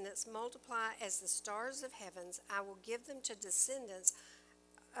descendants multiply as the stars of heavens. I will give them to descendants,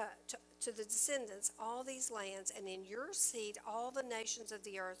 to the descendants all these lands, and in your seed all the nations of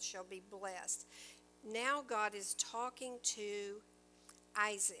the earth shall be blessed. Now God is talking to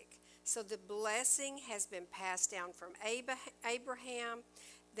Isaac. So the blessing has been passed down from Abraham,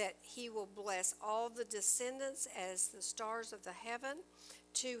 that he will bless all the descendants as the stars of the heaven,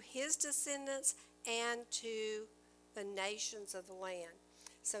 to his descendants and to the nations of the land.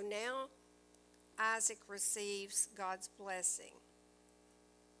 So now Isaac receives God's blessing.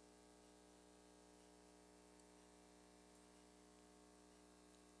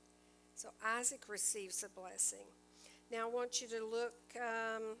 So Isaac receives the blessing. Now I want you to look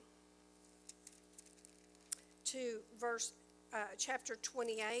to chapter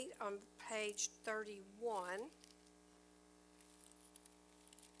 28 on page 31.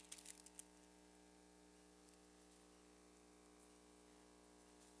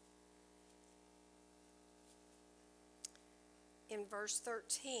 In verse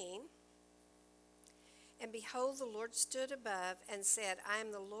 13, and behold, the Lord stood above and said, I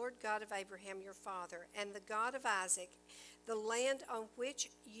am the Lord God of Abraham your father, and the God of Isaac. The land on which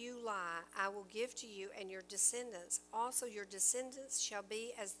you lie I will give to you and your descendants. Also your descendants shall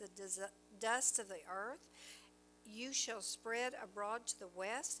be as the dust of the earth. You shall spread abroad to the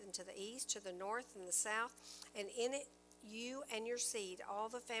west and to the east, to the north and the south, and in it you and your seed, all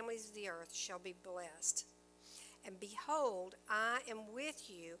the families of the earth, shall be blessed. And behold, I am with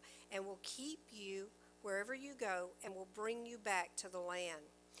you and will keep you wherever you go and will bring you back to the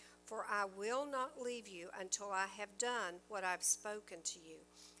land. For I will not leave you until I have done what I've spoken to you.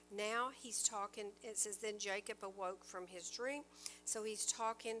 Now he's talking, it says, then Jacob awoke from his dream. So he's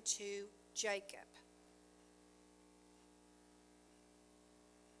talking to Jacob.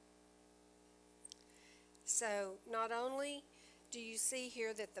 So not only do you see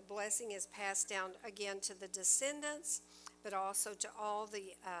here that the blessing is passed down again to the descendants, but also to all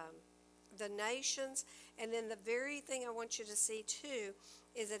the nations. And then the very thing I want you to see too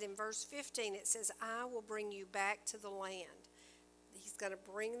is that in verse 15 it says, I will bring you back to the land. He's going to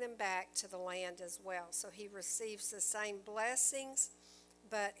bring them back to the land as well. So he receives the same blessings,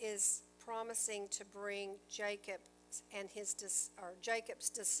 but is promising to bring Jacob and Jacob's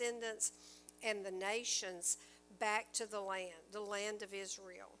descendants and the nations back to the land of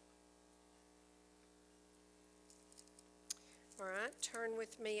Israel. All right, turn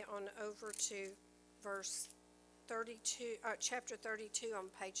with me on over to verse 32, chapter 32 on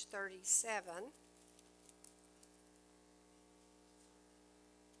page 37.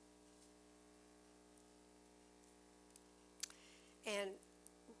 And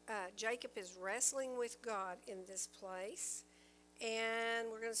Jacob is wrestling with God in this place. And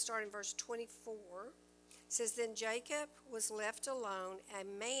we're going to start in verse 24. It says, then Jacob was left alone. A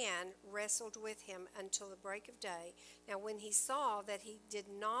man wrestled with him until the break of day. Now when he saw that he did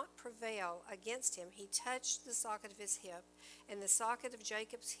not prevail against him, he touched the socket of his hip, and the socket of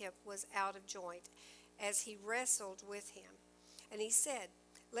Jacob's hip was out of joint as he wrestled with him. And he said,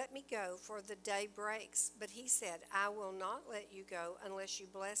 let me go, for the day breaks. But he said, I will not let you go unless you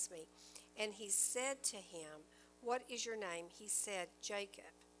bless me. And he said to him, what is your name? He said,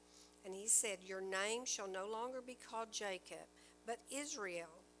 Jacob. And he said, your name shall no longer be called Jacob, but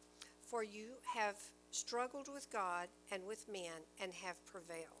Israel, for you have struggled with God and with men and have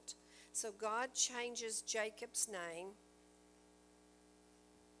prevailed. So God changes Jacob's name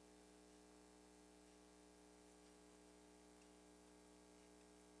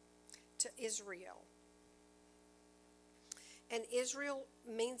to Israel. And Israel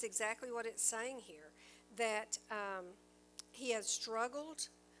means exactly what it's saying here, that he has struggled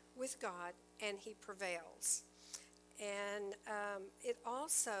with God and he prevails. And it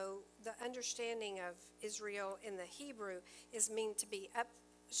also, the understanding of Israel in the Hebrew is mean to be up,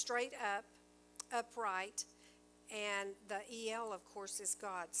 straight up, upright, and the El, of course, is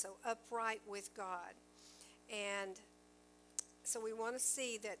God. So upright with God. And so we want to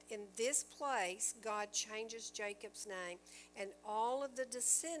see that in this place, God changes Jacob's name, and all of the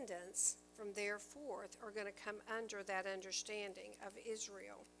descendants from there forth are going to come under that understanding of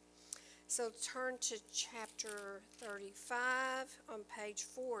Israel. So turn to chapter 35 on page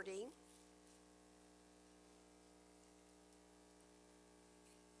 40.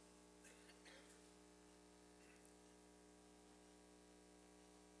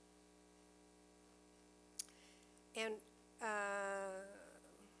 And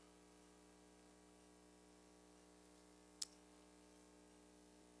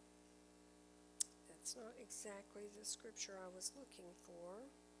that's not exactly the scripture I was looking for.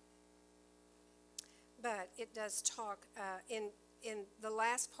 But it does talk, in the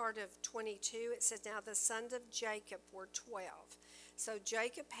last part of 22, it says, now the sons of Jacob were 12. So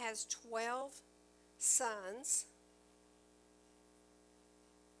Jacob has 12 sons.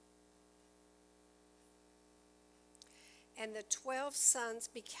 And the 12 sons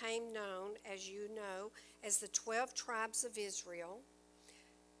became known, as you know, as the 12 tribes of Israel,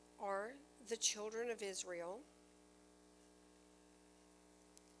 or the children of Israel.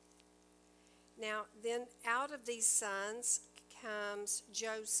 Now, then out of these sons comes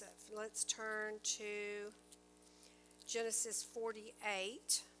Joseph. Let's turn to Genesis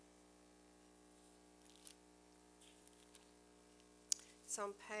 48. It's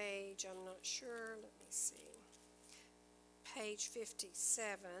on page, I'm not sure, let me see, page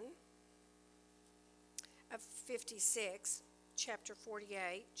 57 of 56, chapter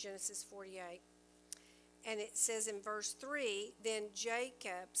 48, Genesis 48. And it says in verse 3, then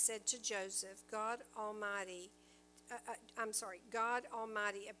Jacob said to Joseph, God Almighty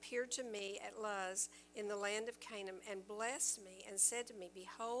appeared to me at Luz in the land of Canaan and blessed me and said to me,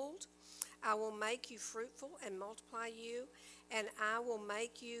 behold, I will make you fruitful and multiply you, and I will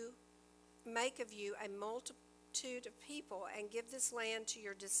make of you a multitude of people, and give this land to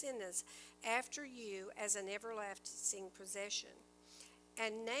your descendants after you as an everlasting possession.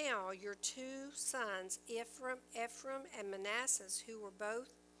 And now your two sons, Ephraim and Manasseh, who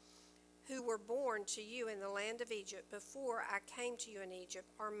were born to you in the land of Egypt before I came to you in Egypt,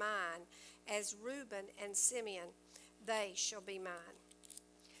 are mine, as Reuben and Simeon, they shall be mine.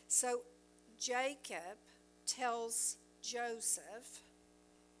 So Jacob tells Joseph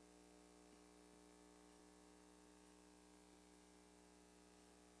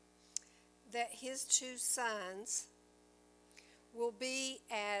that his two sons will be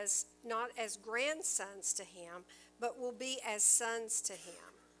as not as grandsons to him, but will be as sons to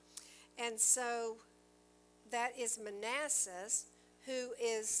him. And so that is Manasseh, who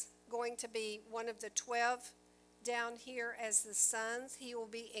is going to be one of the 12 down here as the sons. He will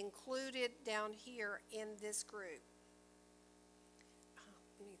be included down here in this group.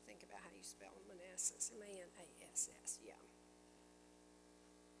 Let me think about how you spell Manasseh. Manass, yeah.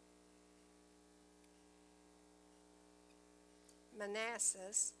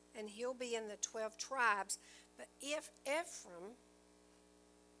 Manasseh, and he'll be in the 12 tribes. But if Ephraim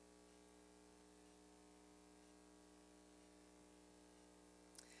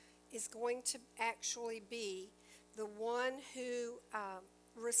is going to actually be the one who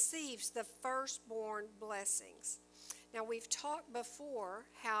receives the firstborn blessings. Now, we've talked before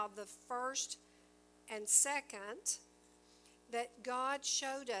how the first and second that God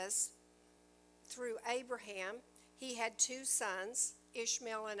showed us through Abraham. He had two sons,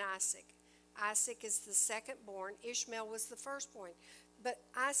 Ishmael and Isaac. Isaac is the secondborn. Ishmael was the firstborn. But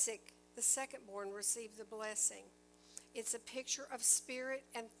Isaac, the secondborn, received the blessing. It's a picture of spirit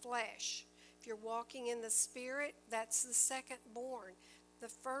and flesh. If you're walking in the spirit, that's the secondborn. The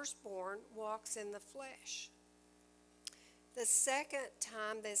firstborn walks in the flesh. The second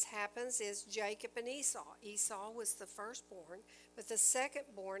time this happens is Jacob and Esau. Esau was the firstborn, but the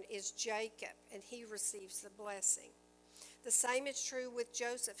secondborn is Jacob, and he receives the blessing. The same is true with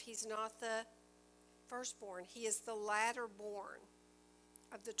Joseph. He's not the firstborn. He is the latter born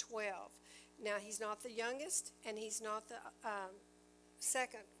of the 12. Now, he's not the youngest, and he's not the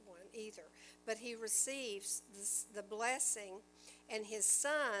second one either, but he receives the blessing, and his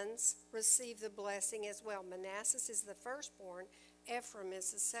sons receive the blessing as well. Manasseh is the firstborn. Ephraim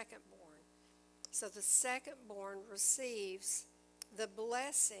is the secondborn. So the secondborn receives the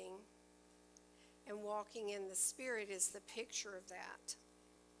blessing, and walking in the Spirit is the picture of that.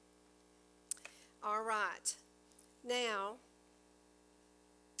 All right. Now,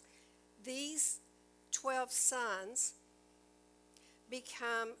 these 12 sons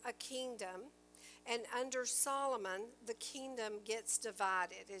become a kingdom, and under Solomon, the kingdom gets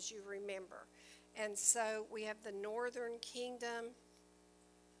divided, as you remember. And so we have the northern kingdom,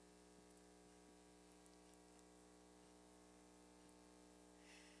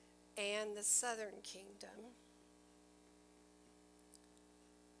 and the southern kingdom.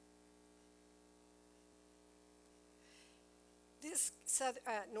 This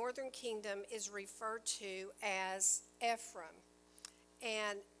northern kingdom is referred to as Ephraim,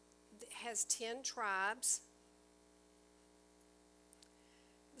 and has 10 tribes.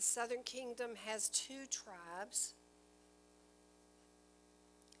 The southern kingdom has 2 tribes,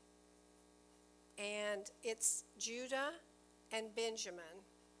 and it's Judah and Benjamin.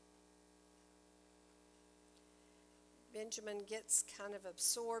 Benjamin gets kind of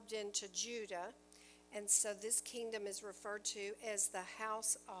absorbed into Judah, and so this kingdom is referred to as the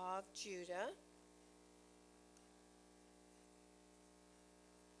house of Judah.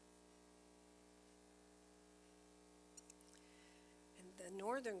 And the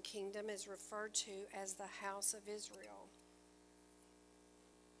northern kingdom is referred to as the house of Israel.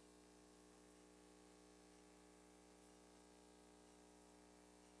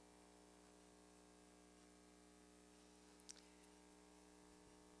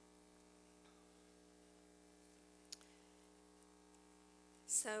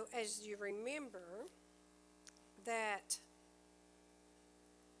 So as you remember that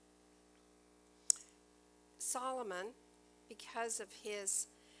Solomon, because of his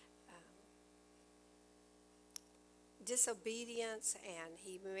disobedience, and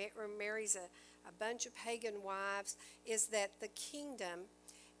he marries a bunch of pagan wives, is that the kingdom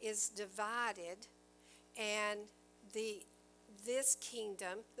is divided, and this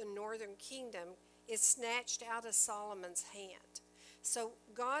kingdom, the northern kingdom, is snatched out of Solomon's hand. So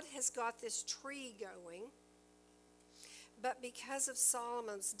God has got this tree going, but because of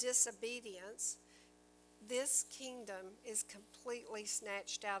Solomon's disobedience, this kingdom is completely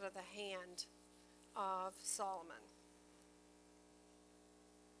snatched out of the hand of Solomon.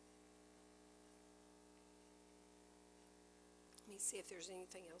 see if there's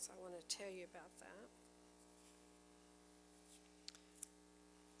anything else I want to tell you about that.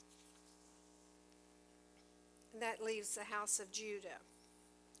 And that leaves the house of Judah.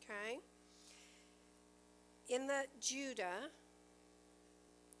 Okay? In the Judah,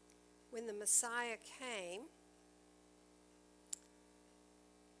 when the Messiah came,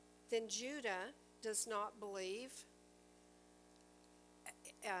 then Judah does not believe.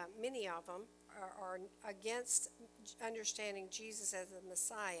 Many of them are against understanding Jesus as the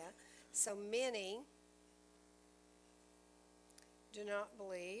Messiah. So many do not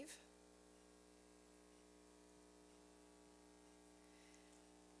believe.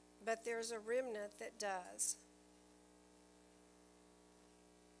 But there's a remnant that does.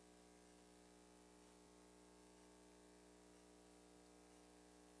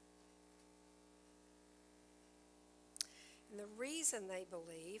 And the reason they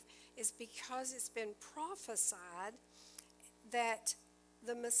believe is because it's been prophesied that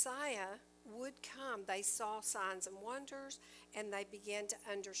the Messiah would come. They saw signs and wonders, and they began to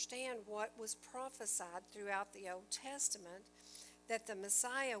understand what was prophesied throughout the Old Testament, that the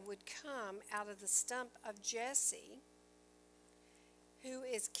Messiah would come out of the stump of Jesse, who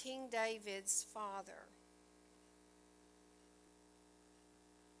is King David's father.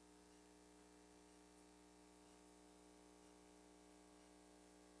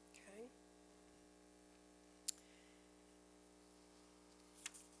 Okay.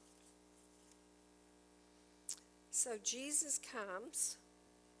 So Jesus comes,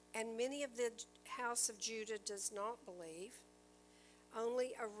 and many of the house of Judah does not believe.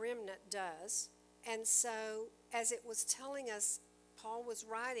 Only a remnant does. And so, as it was telling us, Paul was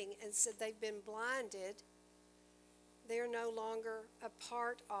writing and said they've been blinded. They're no longer a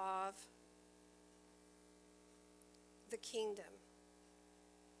part of the kingdom.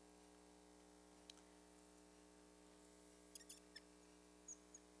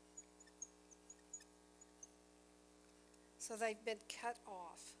 So they've been cut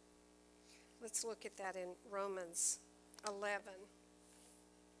off. Let's look at that in Romans 11.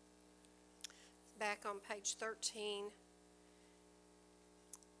 Back on page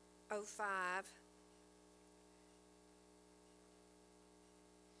 1305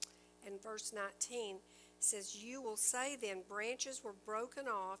 and verse 19 says, "You will say then, branches were broken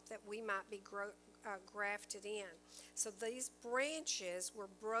off that we might be grafted in." So these branches were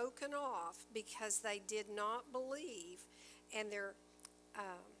broken off because they did not believe, and and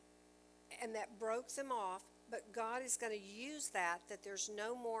that broke them off. But God is going to use that there's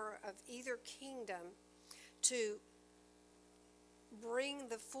no more of either kingdom to bring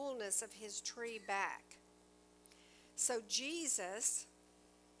the fullness of his tree back. So Jesus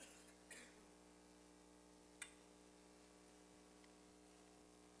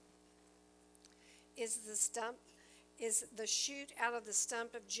is the shoot out of the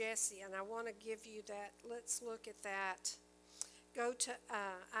stump of Jesse. And I want to give you that. Let's look at that. Go to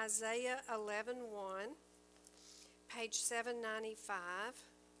Isaiah 11:1. Page 795.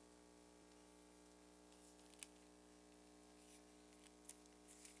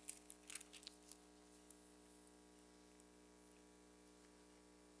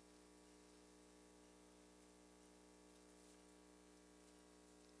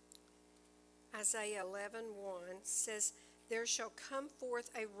 Isaiah 11:1 says, "There shall come forth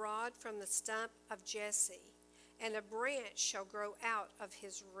a rod from the stump of Jesse, and a branch shall grow out of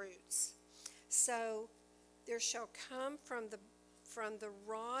his roots." So there shall come from the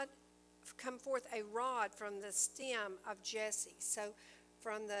rod, come forth a rod from the stem of Jesse. So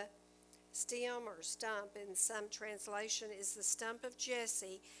from the stem or stump in some translation is the stump of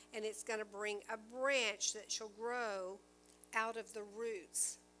Jesse, and it's going to bring a branch that shall grow out of the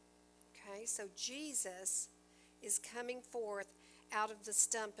roots. Okay, so Jesus is coming forth out of the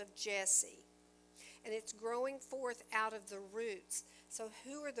stump of Jesse, and it's growing forth out of the roots. So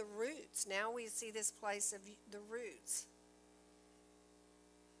who are the roots? Now we see this place of the roots.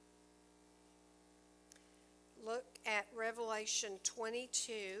 Look at Revelation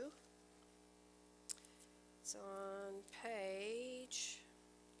 22. It's on page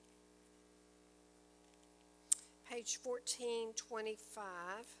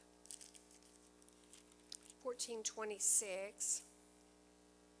 1425, 1426.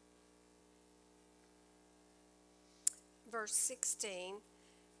 Verse 16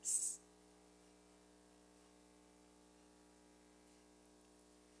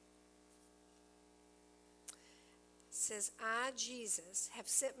 says, "I, Jesus, have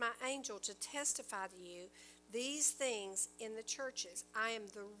sent my angel to testify to you these things in the churches. I am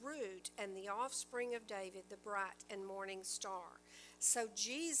the root and the offspring of David, the bright and morning star." So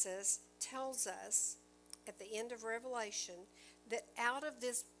Jesus tells us at the end of Revelation that out of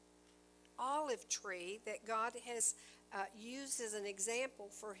this olive tree that God has used as an example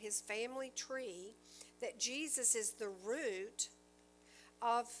for his family tree, that Jesus is the root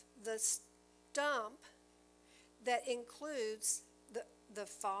of the stump that includes the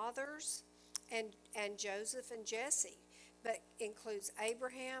fathers and Joseph and Jesse, but includes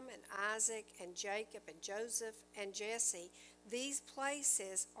Abraham and Isaac and Jacob and Joseph and Jesse. These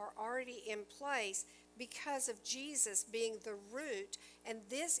places are already in place because of Jesus being the root, and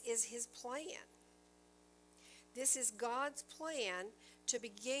this is his plan. This is God's plan to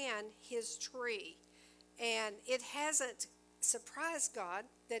begin his tree. And it hasn't surprised God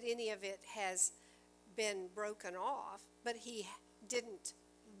that any of it has been broken off, but he didn't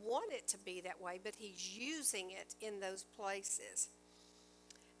want it to be that way, but he's using it in those places.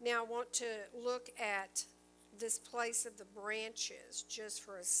 Now I want to look at this place of the branches just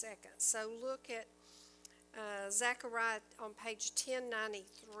for a second. So look at Zechariah on page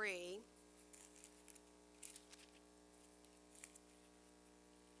 1093.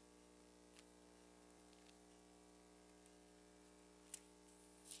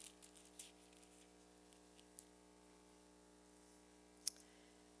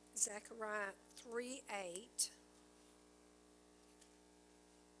 Zechariah 3:8.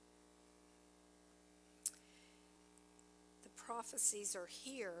 The prophecies are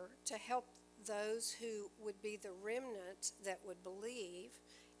here to help those who would be the remnant that would believe,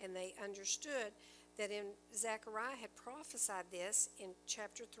 and they understood that in Zechariah had prophesied this. In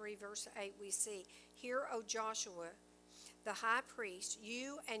chapter 3 verse 8 we see, "Hear, O Joshua, the high priest,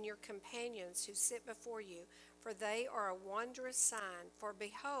 you and your companions who sit before you, for they are a wondrous sign. For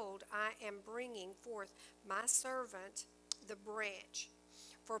behold, I am bringing forth my servant, the branch.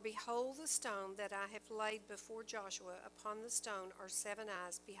 For behold, the stone that I have laid before Joshua, upon the stone are 7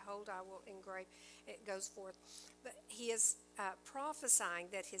 eyes. Behold, I will engrave." It goes forth. But he is prophesying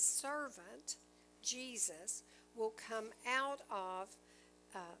that his servant, Jesus, will come out of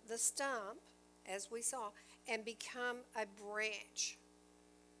the stump, as we saw, and become a branch.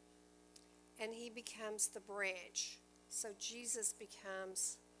 And he becomes the branch. So Jesus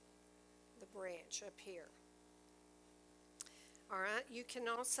becomes the branch up here. All right, you can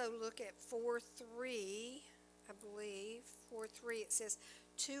also look at 4:3, I believe. 4:3, it says,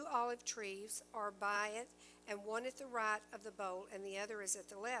 "Two olive trees are by it, and one at the right of the bowl, and the other is at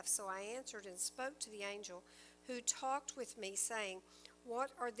the left. So I answered and spoke to the angel who talked with me, saying,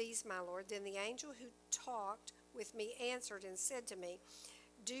 What are these, my Lord? Then the angel who talked with me answered and said to me,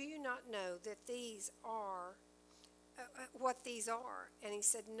 Do you not know that these are what these are? And he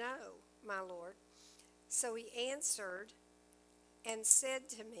said, No, my Lord. So he answered and said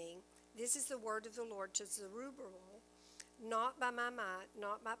to me, This is the word of the Lord to Zerubbabel, not by my might,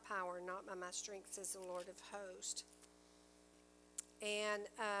 not by power, not by my strength, says the Lord of hosts. And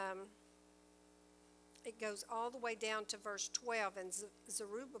it goes all the way down to verse 12, and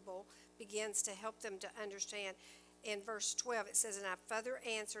Zerubbabel begins to help them to understand. In verse 12 it says, "And I further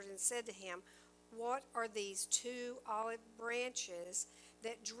answered and said to him, What are these 2 olive branches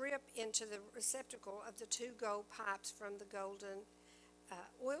that drip into the receptacle of the 2 gold pipes from the golden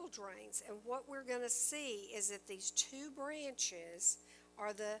oil drains?" And what we're going to see is that these 2 branches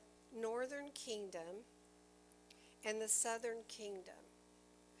are the northern kingdom and the southern kingdom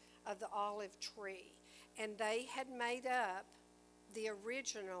of the olive tree. And they had made up the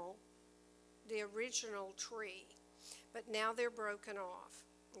original tree. But now they're broken off,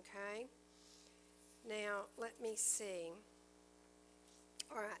 okay? Now, let me see.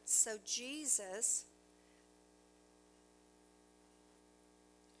 All right, so Jesus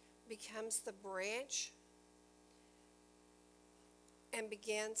becomes the branch and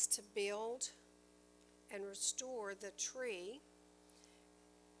begins to build and restore the tree.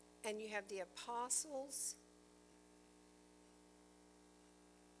 And you have the apostles.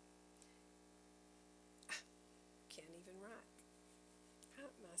 Can't even write.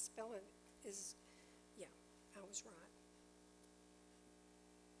 My spelling is, yeah, I was right.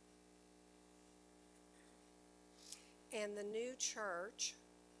 And the new church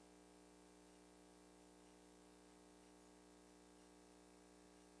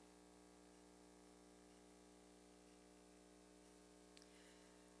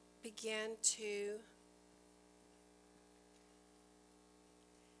began to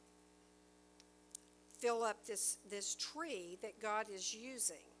fill up this tree that God is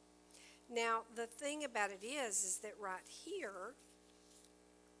using. Now, the thing about it is that right here,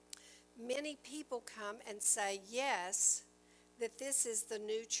 many people come and say, yes, that this is the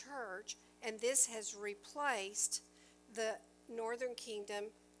new church, and this has replaced the northern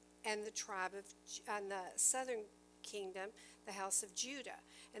kingdom and the tribe of and the southern kingdom, the house of Judah.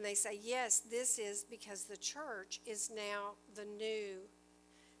 And they say, yes, this is because the church is now the new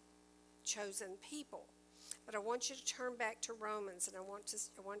chosen people. But I want you to turn back to Romans, and I want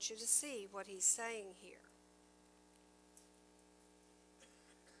you to see what he's saying here.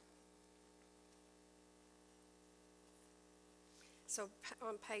 So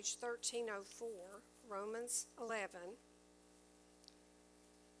on page 1304, Romans 11.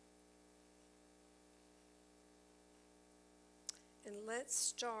 And let's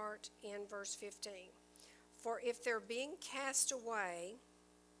start in verse 15. For if their being cast away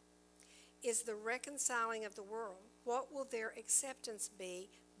is the reconciling of the world, what will their acceptance be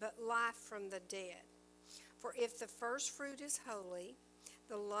but life from the dead? For if the first fruit is holy,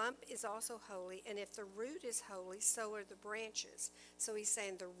 the lump is also holy, and if the root is holy, so are the branches. So he's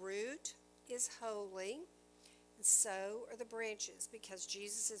saying the root is holy, and so are the branches, because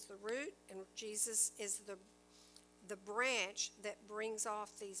Jesus is the root, and Jesus is the branch that brings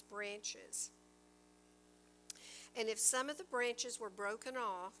off these branches. And if some of the branches were broken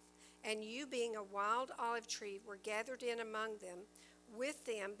off, and you being a wild olive tree were gathered in among them, with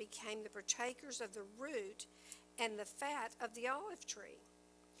them became the partakers of the root and the fat of the olive tree.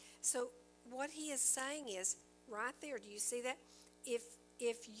 So what he is saying is, right there, do you see that? If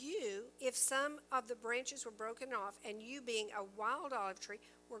some of the branches were broken off, and you being a wild olive tree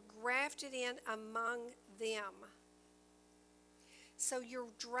were grafted in among them. So you're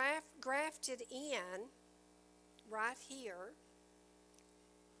grafted in right here,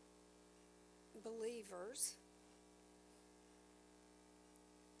 believers,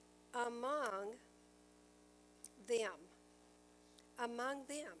 among them. Among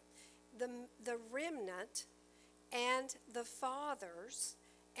them. The remnant and the fathers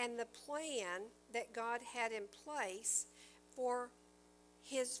and the plan that God had in place for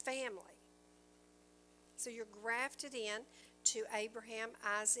his family. So you're grafted in to Abraham,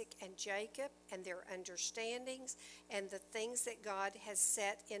 Isaac, and Jacob and their understandings and the things that God has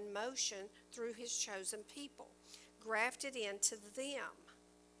set in motion through his chosen people. Grafted into them.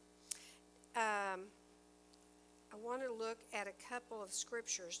 I want to look at a couple of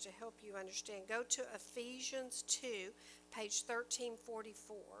scriptures to help you understand. Go to Ephesians 2, page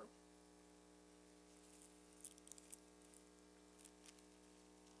 1344.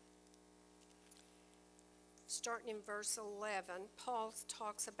 Starting in verse 11, Paul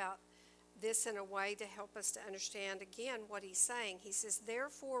talks about this in a way to help us to understand again what he's saying. He says,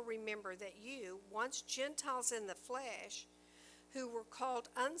 therefore remember that you, once Gentiles in the flesh, who were called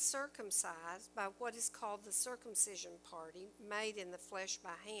uncircumcised by what is called the circumcision party, made in the flesh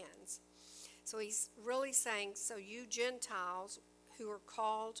by hands. So he's really saying, so you Gentiles who are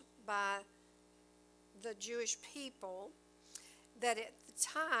called by the Jewish people, that at the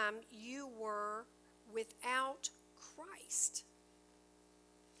time you were without Christ,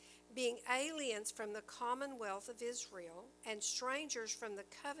 being aliens from the commonwealth of Israel and strangers from the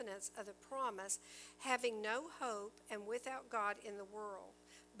covenants of the promise, having no hope and without God in the world.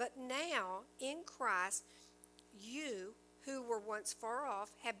 But now in Christ, you who were once far off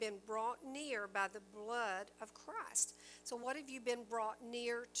have been brought near by the blood of Christ. So what have you been brought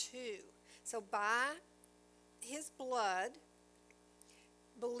near to? So by his blood,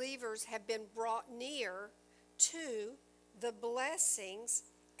 believers have been brought near to the blessings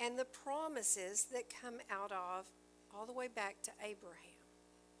and the promises that come out of all the way back to Abraham.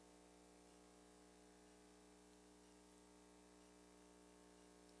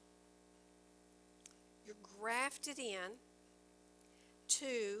 You're grafted in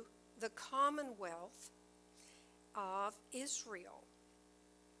to the commonwealth of Israel.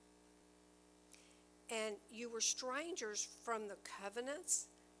 And you were strangers from the covenants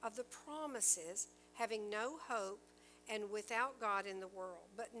of the promises, having no hope and without God in the world.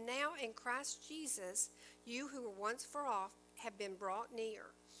 But now in Christ Jesus, you who were once far off have been brought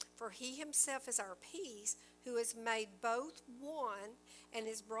near. For he himself is our peace, who has made both one and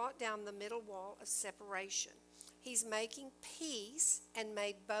has brought down the middle wall of separation. He's making peace and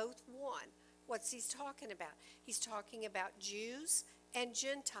made both one. What's he talking about? He's talking about Jews and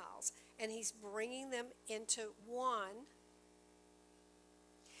Gentiles, and he's bringing them into one,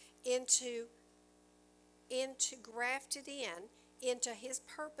 into grafted into his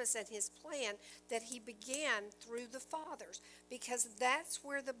purpose and his plan that he began through the fathers, because that's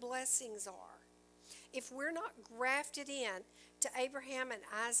where the blessings are. If we're not grafted in to Abraham and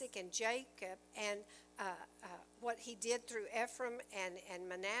Isaac and Jacob and what he did through Ephraim and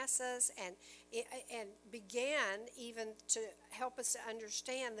Manasseh and began even to help us to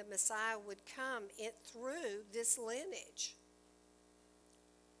understand the Messiah would come through this lineage,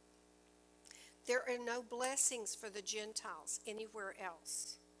 There are no blessings for the Gentiles anywhere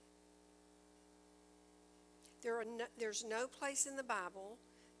else. There's no place in the Bible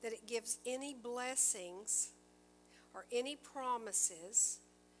that it gives any blessings or any promises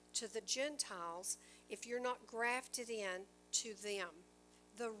to the Gentiles if you're not grafted in to them.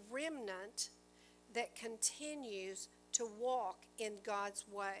 The remnant that continues to walk in God's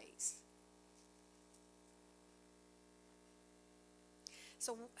ways.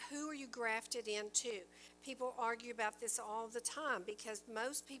 So who are you grafted into? People argue about this all the time because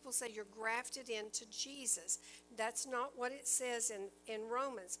most people say you're grafted into Jesus. That's not what it says in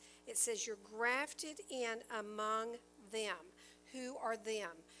Romans. It says you're grafted in among them. Who are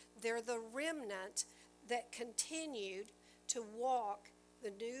them? They're the remnant that continued to walk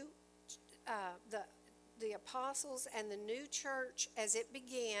the apostles and the new church as it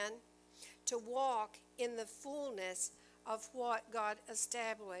began to walk in the fullness of what God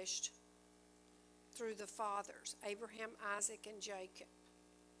established through the fathers, Abraham, Isaac, and Jacob.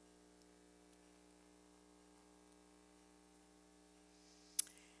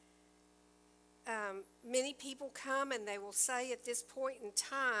 Many people come and they will say at this point in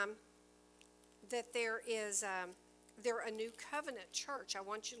time that they're a new covenant church. I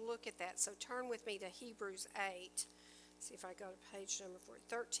want you to look at that. So turn with me to Hebrews 8. See if I go to page number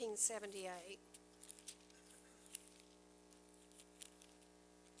 1378.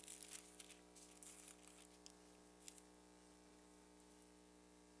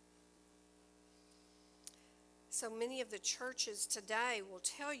 So many of the churches today will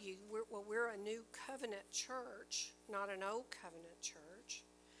tell you we're a new covenant church, not an old covenant church.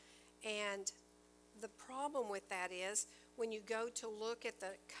 And the problem with that is when you go to look at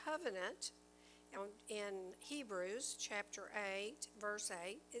the covenant in Hebrews chapter 8, verse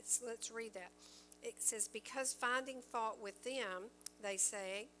 8, let's read that. It says, because finding fault with them,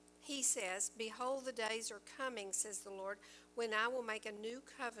 he says, behold, the days are coming, says the Lord, when I will make a new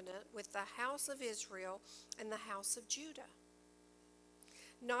covenant with the house of Israel and the house of Judah.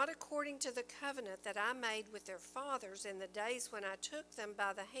 Not according to the covenant that I made with their fathers in the days when I took them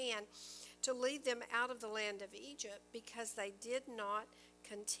by the hand to lead them out of the land of Egypt, because they did not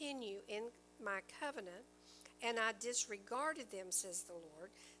continue in my covenant, and I disregarded them, says the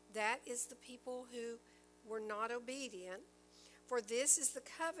Lord. That is the people who were not obedient. For this is the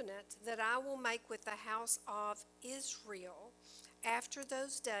covenant that I will make with the house of Israel. After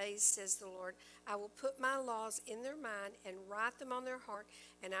those days, says the Lord, I will put my laws in their mind and write them on their heart,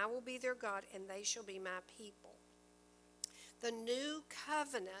 and I will be their God, and they shall be my people. The new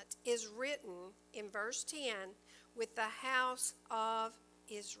covenant is written in verse 10 with the house of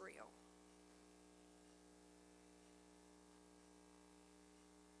Israel.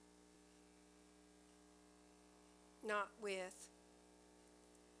 Not with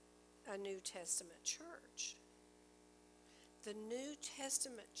a New Testament church. The New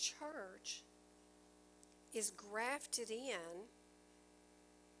Testament church is grafted in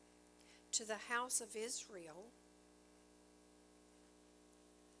to the house of Israel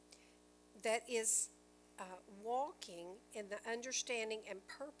that is walking in the understanding and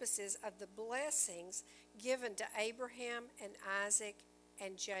purposes of the blessings given to Abraham and Isaac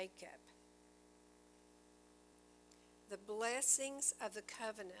and Jacob. The blessings of the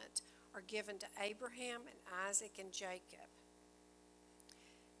covenant are given to Abraham and Isaac and Jacob.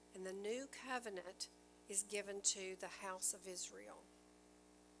 And the new covenant is given to the house of Israel.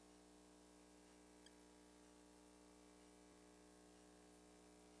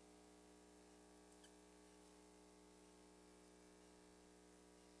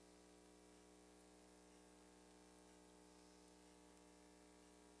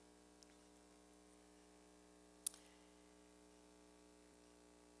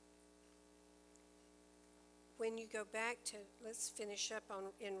 When you go back to, let's finish up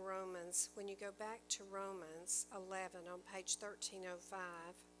in Romans. When you go back to Romans 11 on page 1305,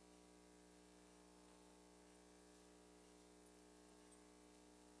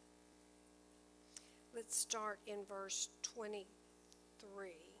 let's start in verse 23.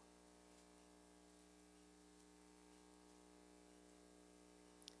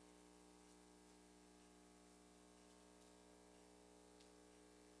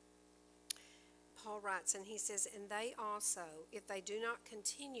 Paul writes, and he says, and they also, if they do not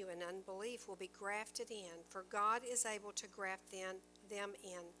continue in unbelief, will be grafted in, for God is able to graft them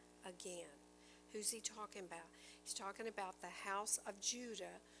in again. Who's he talking about? He's talking about the house of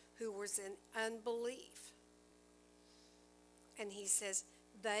Judah, who was in unbelief. And he says,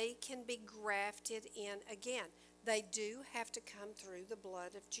 they can be grafted in again. They do have to come through the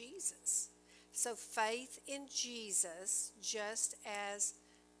blood of Jesus. So faith in Jesus, just as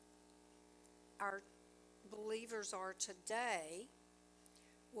our believers are today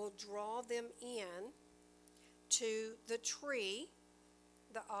will draw them in to the tree,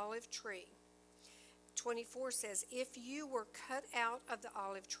 the olive tree. 24 says, if you were cut out of the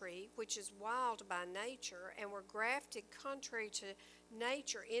olive tree, which is wild by nature, and were grafted contrary to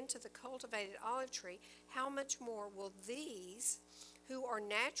nature into the cultivated olive tree, how much more will these who are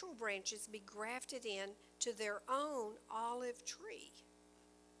natural branches be grafted in to their own olive tree?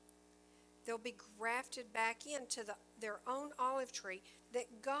 They'll be grafted back into their own olive tree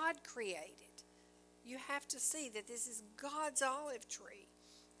that God created. You have to see that this is God's olive tree,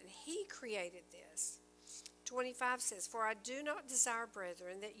 and He created this. 25 says, for I do not desire,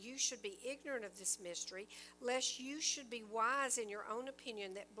 brethren, that you should be ignorant of this mystery, lest you should be wise in your own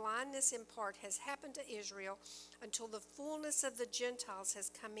opinion, that blindness in part has happened to Israel until the fullness of the Gentiles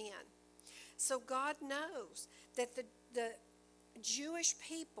has come in. So God knows that the Jewish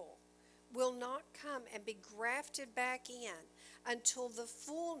people will not come and be grafted back in until the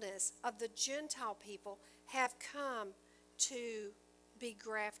fullness of the Gentile people have come to be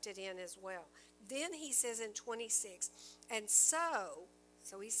grafted in as well. Then he says in 26, and so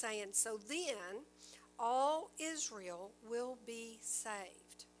he's saying, so then all Israel will be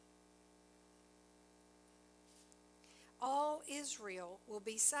saved. All Israel will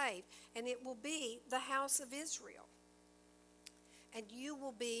be saved, and it will be the house of Israel. And you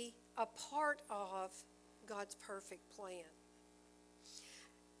will be a part of God's perfect plan.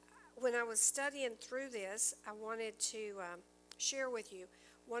 When I was studying through this, I wanted to share with you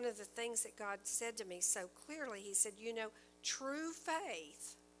one of the things that God said to me so clearly. He said, true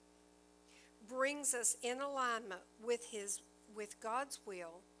faith brings us in alignment with God's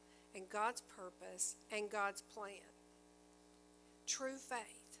will and God's purpose and God's plan. True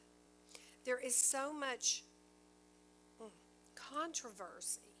faith. There is so much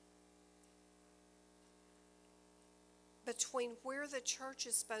controversy between where the church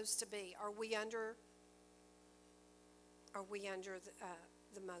is supposed to be. Are we under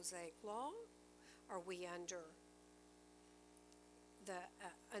the Mosaic Law? Are we under the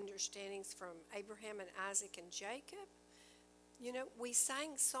understandings from Abraham and Isaac and Jacob? We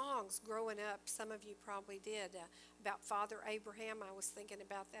sang songs growing up. Some of you probably did, about Father Abraham. I was thinking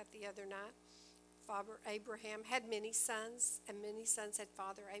about that the other night. Father Abraham had many sons, and many sons had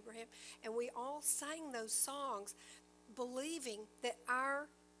Father Abraham. And we all sang those songs believing that our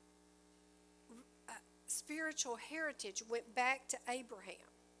spiritual heritage went back to Abraham.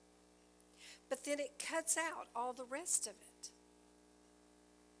 But then it cuts out all the rest of it.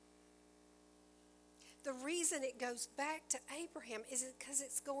 The reason it goes back to Abraham is because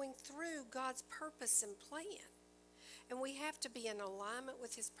it's going through God's purpose and plan. And we have to be in alignment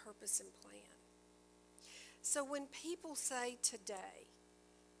with His purpose and plan. So when people say today,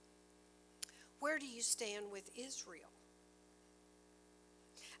 where do you stand with Israel?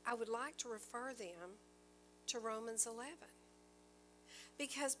 I would like to refer them to Romans 11.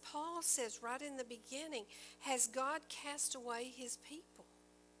 Because Paul says right in the beginning, has God cast away His people?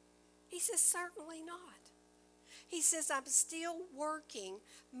 He says, certainly not. He says, I'm still working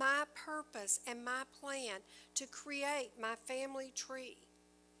my purpose and my plan to create my family tree.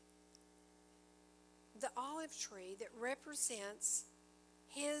 The olive tree that represents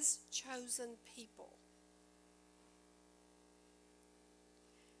His chosen people.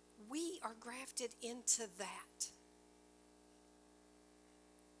 We are grafted into that.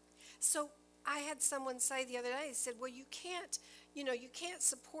 So I had someone say the other day, they said, well, you can't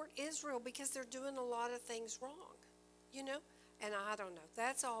support Israel because they're doing a lot of things wrong, And I don't know.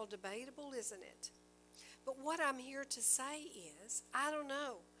 That's all debatable, isn't it? But what I'm here to say is, I don't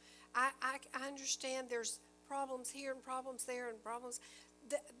know. I understand there's problems here and problems there and problems.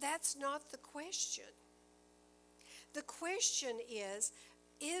 That's not the question. The question is,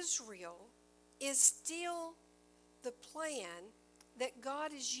 Israel is still the plan that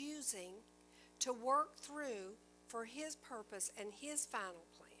God is using to work through for His purpose and His final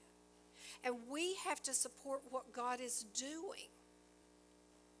plan. And we have to support what God is doing.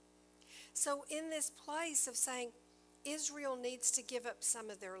 So in this place of saying Israel needs to give up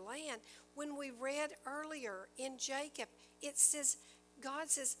some of their land, when we read earlier in Jacob, it says, God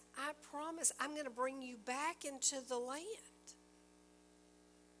says, I promise I'm going to bring you back into the land.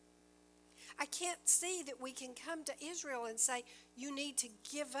 I can't see that we can come to Israel and say, you need to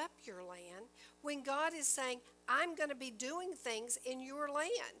give up your land, when God is saying, I'm going to be doing things in your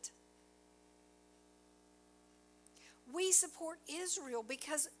land. We support Israel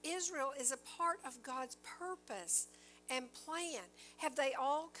because Israel is a part of God's purpose and plan. Have they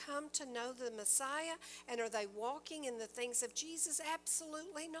all come to know the Messiah, and are they walking in the things of Jesus?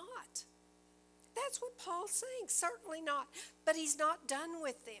 Absolutely not. That's what Paul's saying. Certainly not. But he's not done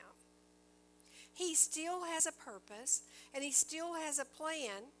with them. He still has a purpose, and he still has a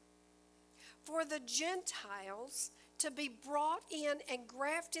plan for the Gentiles to be brought in and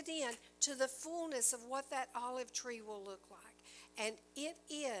grafted in to the fullness of what that olive tree will look like. And it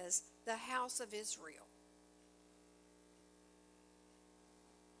is the house of Israel.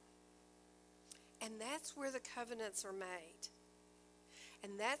 And that's where the covenants are made.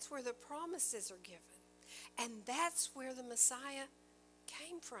 And that's where the promises are given. And that's where the Messiah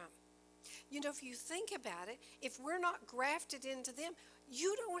came from. You know, if you think about it, if we're not grafted into them,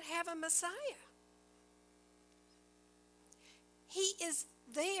 you don't have a Messiah. He is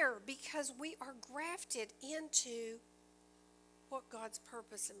there because we are grafted into what God's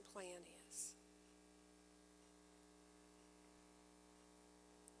purpose and plan is.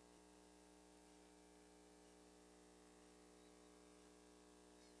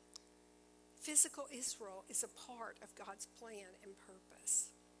 Physical Israel is a part of God's plan and purpose.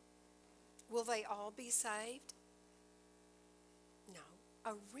 Will they all be saved? No.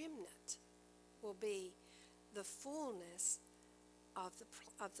 A remnant will be the fullness of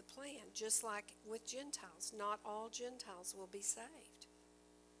the plan, just like with Gentiles. Not all Gentiles will be saved,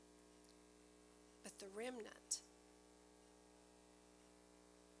 but the remnant.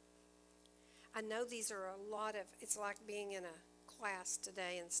 I know these are a lot of, it's like being in a class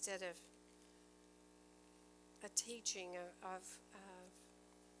today instead of a teaching of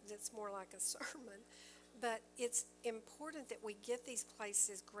that's more like a sermon, but it's important that we get these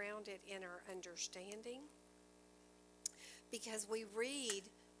places grounded in our understanding, because we read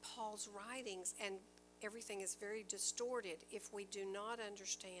Paul's writings and everything is very distorted if we do not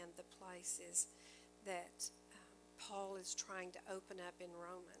understand the places that Paul is trying to open up in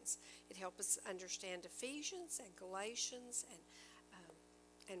Romans. It helps us understand Ephesians and Galatians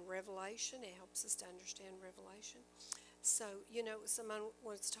and Revelation. It helps us to understand Revelation. So, you know, someone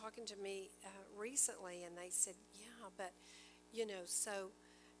was talking to me recently, and they said, yeah, but, you know, so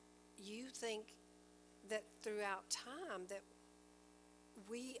you think that throughout time that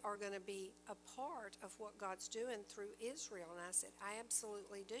we are going to be a part of what God's doing through Israel? And I said, I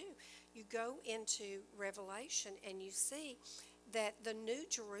absolutely do. You go into Revelation and you see that the New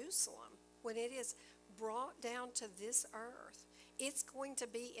Jerusalem, when it is brought down to this earth, it's going to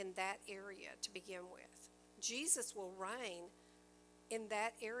be in that area to begin with. Jesus will reign in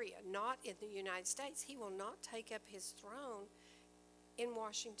that area, not in the United States. He will not take up his throne in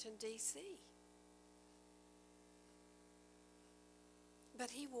Washington, D.C. But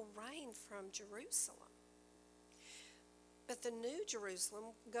he will reign from Jerusalem. But the New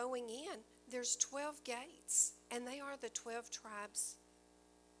Jerusalem, going in, there's 12 gates, and they are the 12 tribes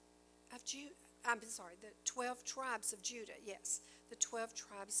of Judah. The 12 tribes of Judah, yes, the 12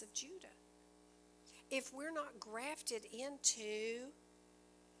 tribes of Judah. If we're not grafted into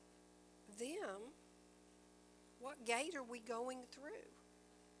them, what gate are we going through?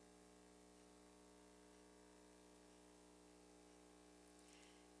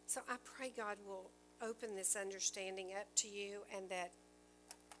 So I pray God will open this understanding up to you, and that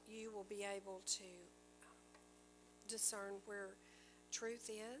you will be able to discern where truth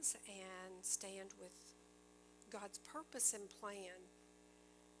is and stand with God's purpose and plan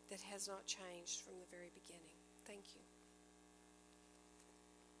that has not changed from the very beginning. Thank you.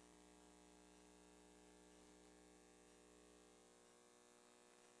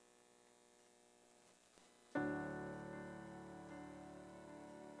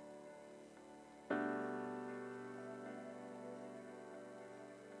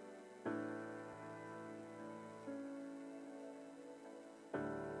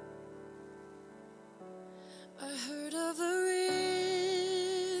 I heard of a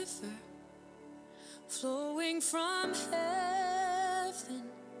river flowing from heaven,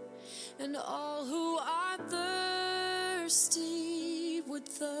 and all who are thirsty would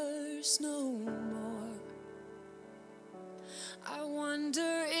thirst no more. I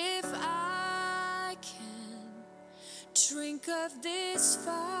wonder if I can drink of this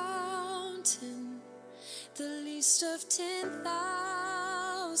fountain, the least of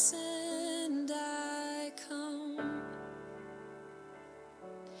 10,000 I come.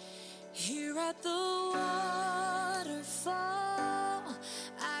 Here at the waterfall,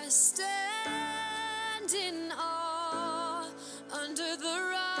 I stand in awe, under the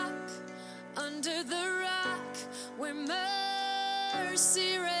rock where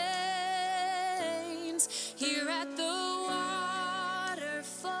mercy reigns. Here at the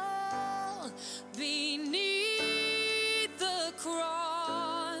waterfall, beneath the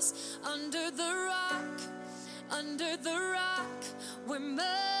cross, under the rock where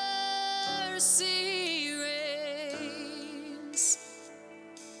mercy mercy reigns.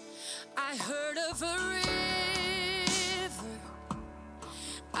 I heard of a river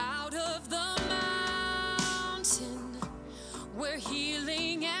out of the mountain where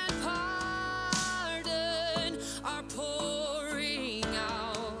healing and pardon are pouring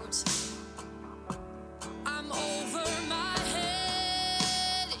out. I'm over my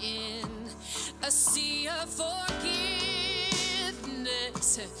head in a sea of forgiveness,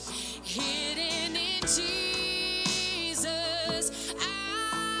 hidden in Jesus.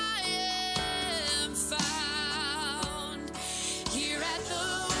 I am found here at the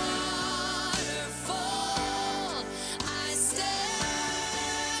waterfall. I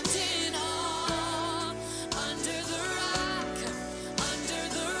stand in awe under the rock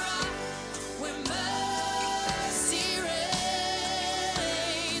where mercy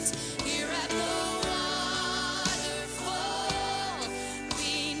reigns. Here at the waterfall,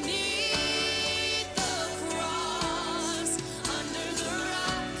 beneath the cross, under the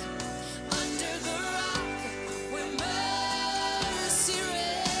rock where mercy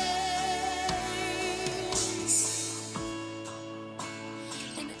reigns.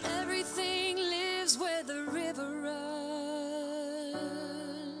 And everything lives where the river runs.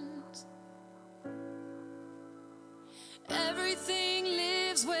 Everything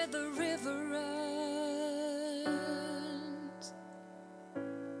lives where the river runs.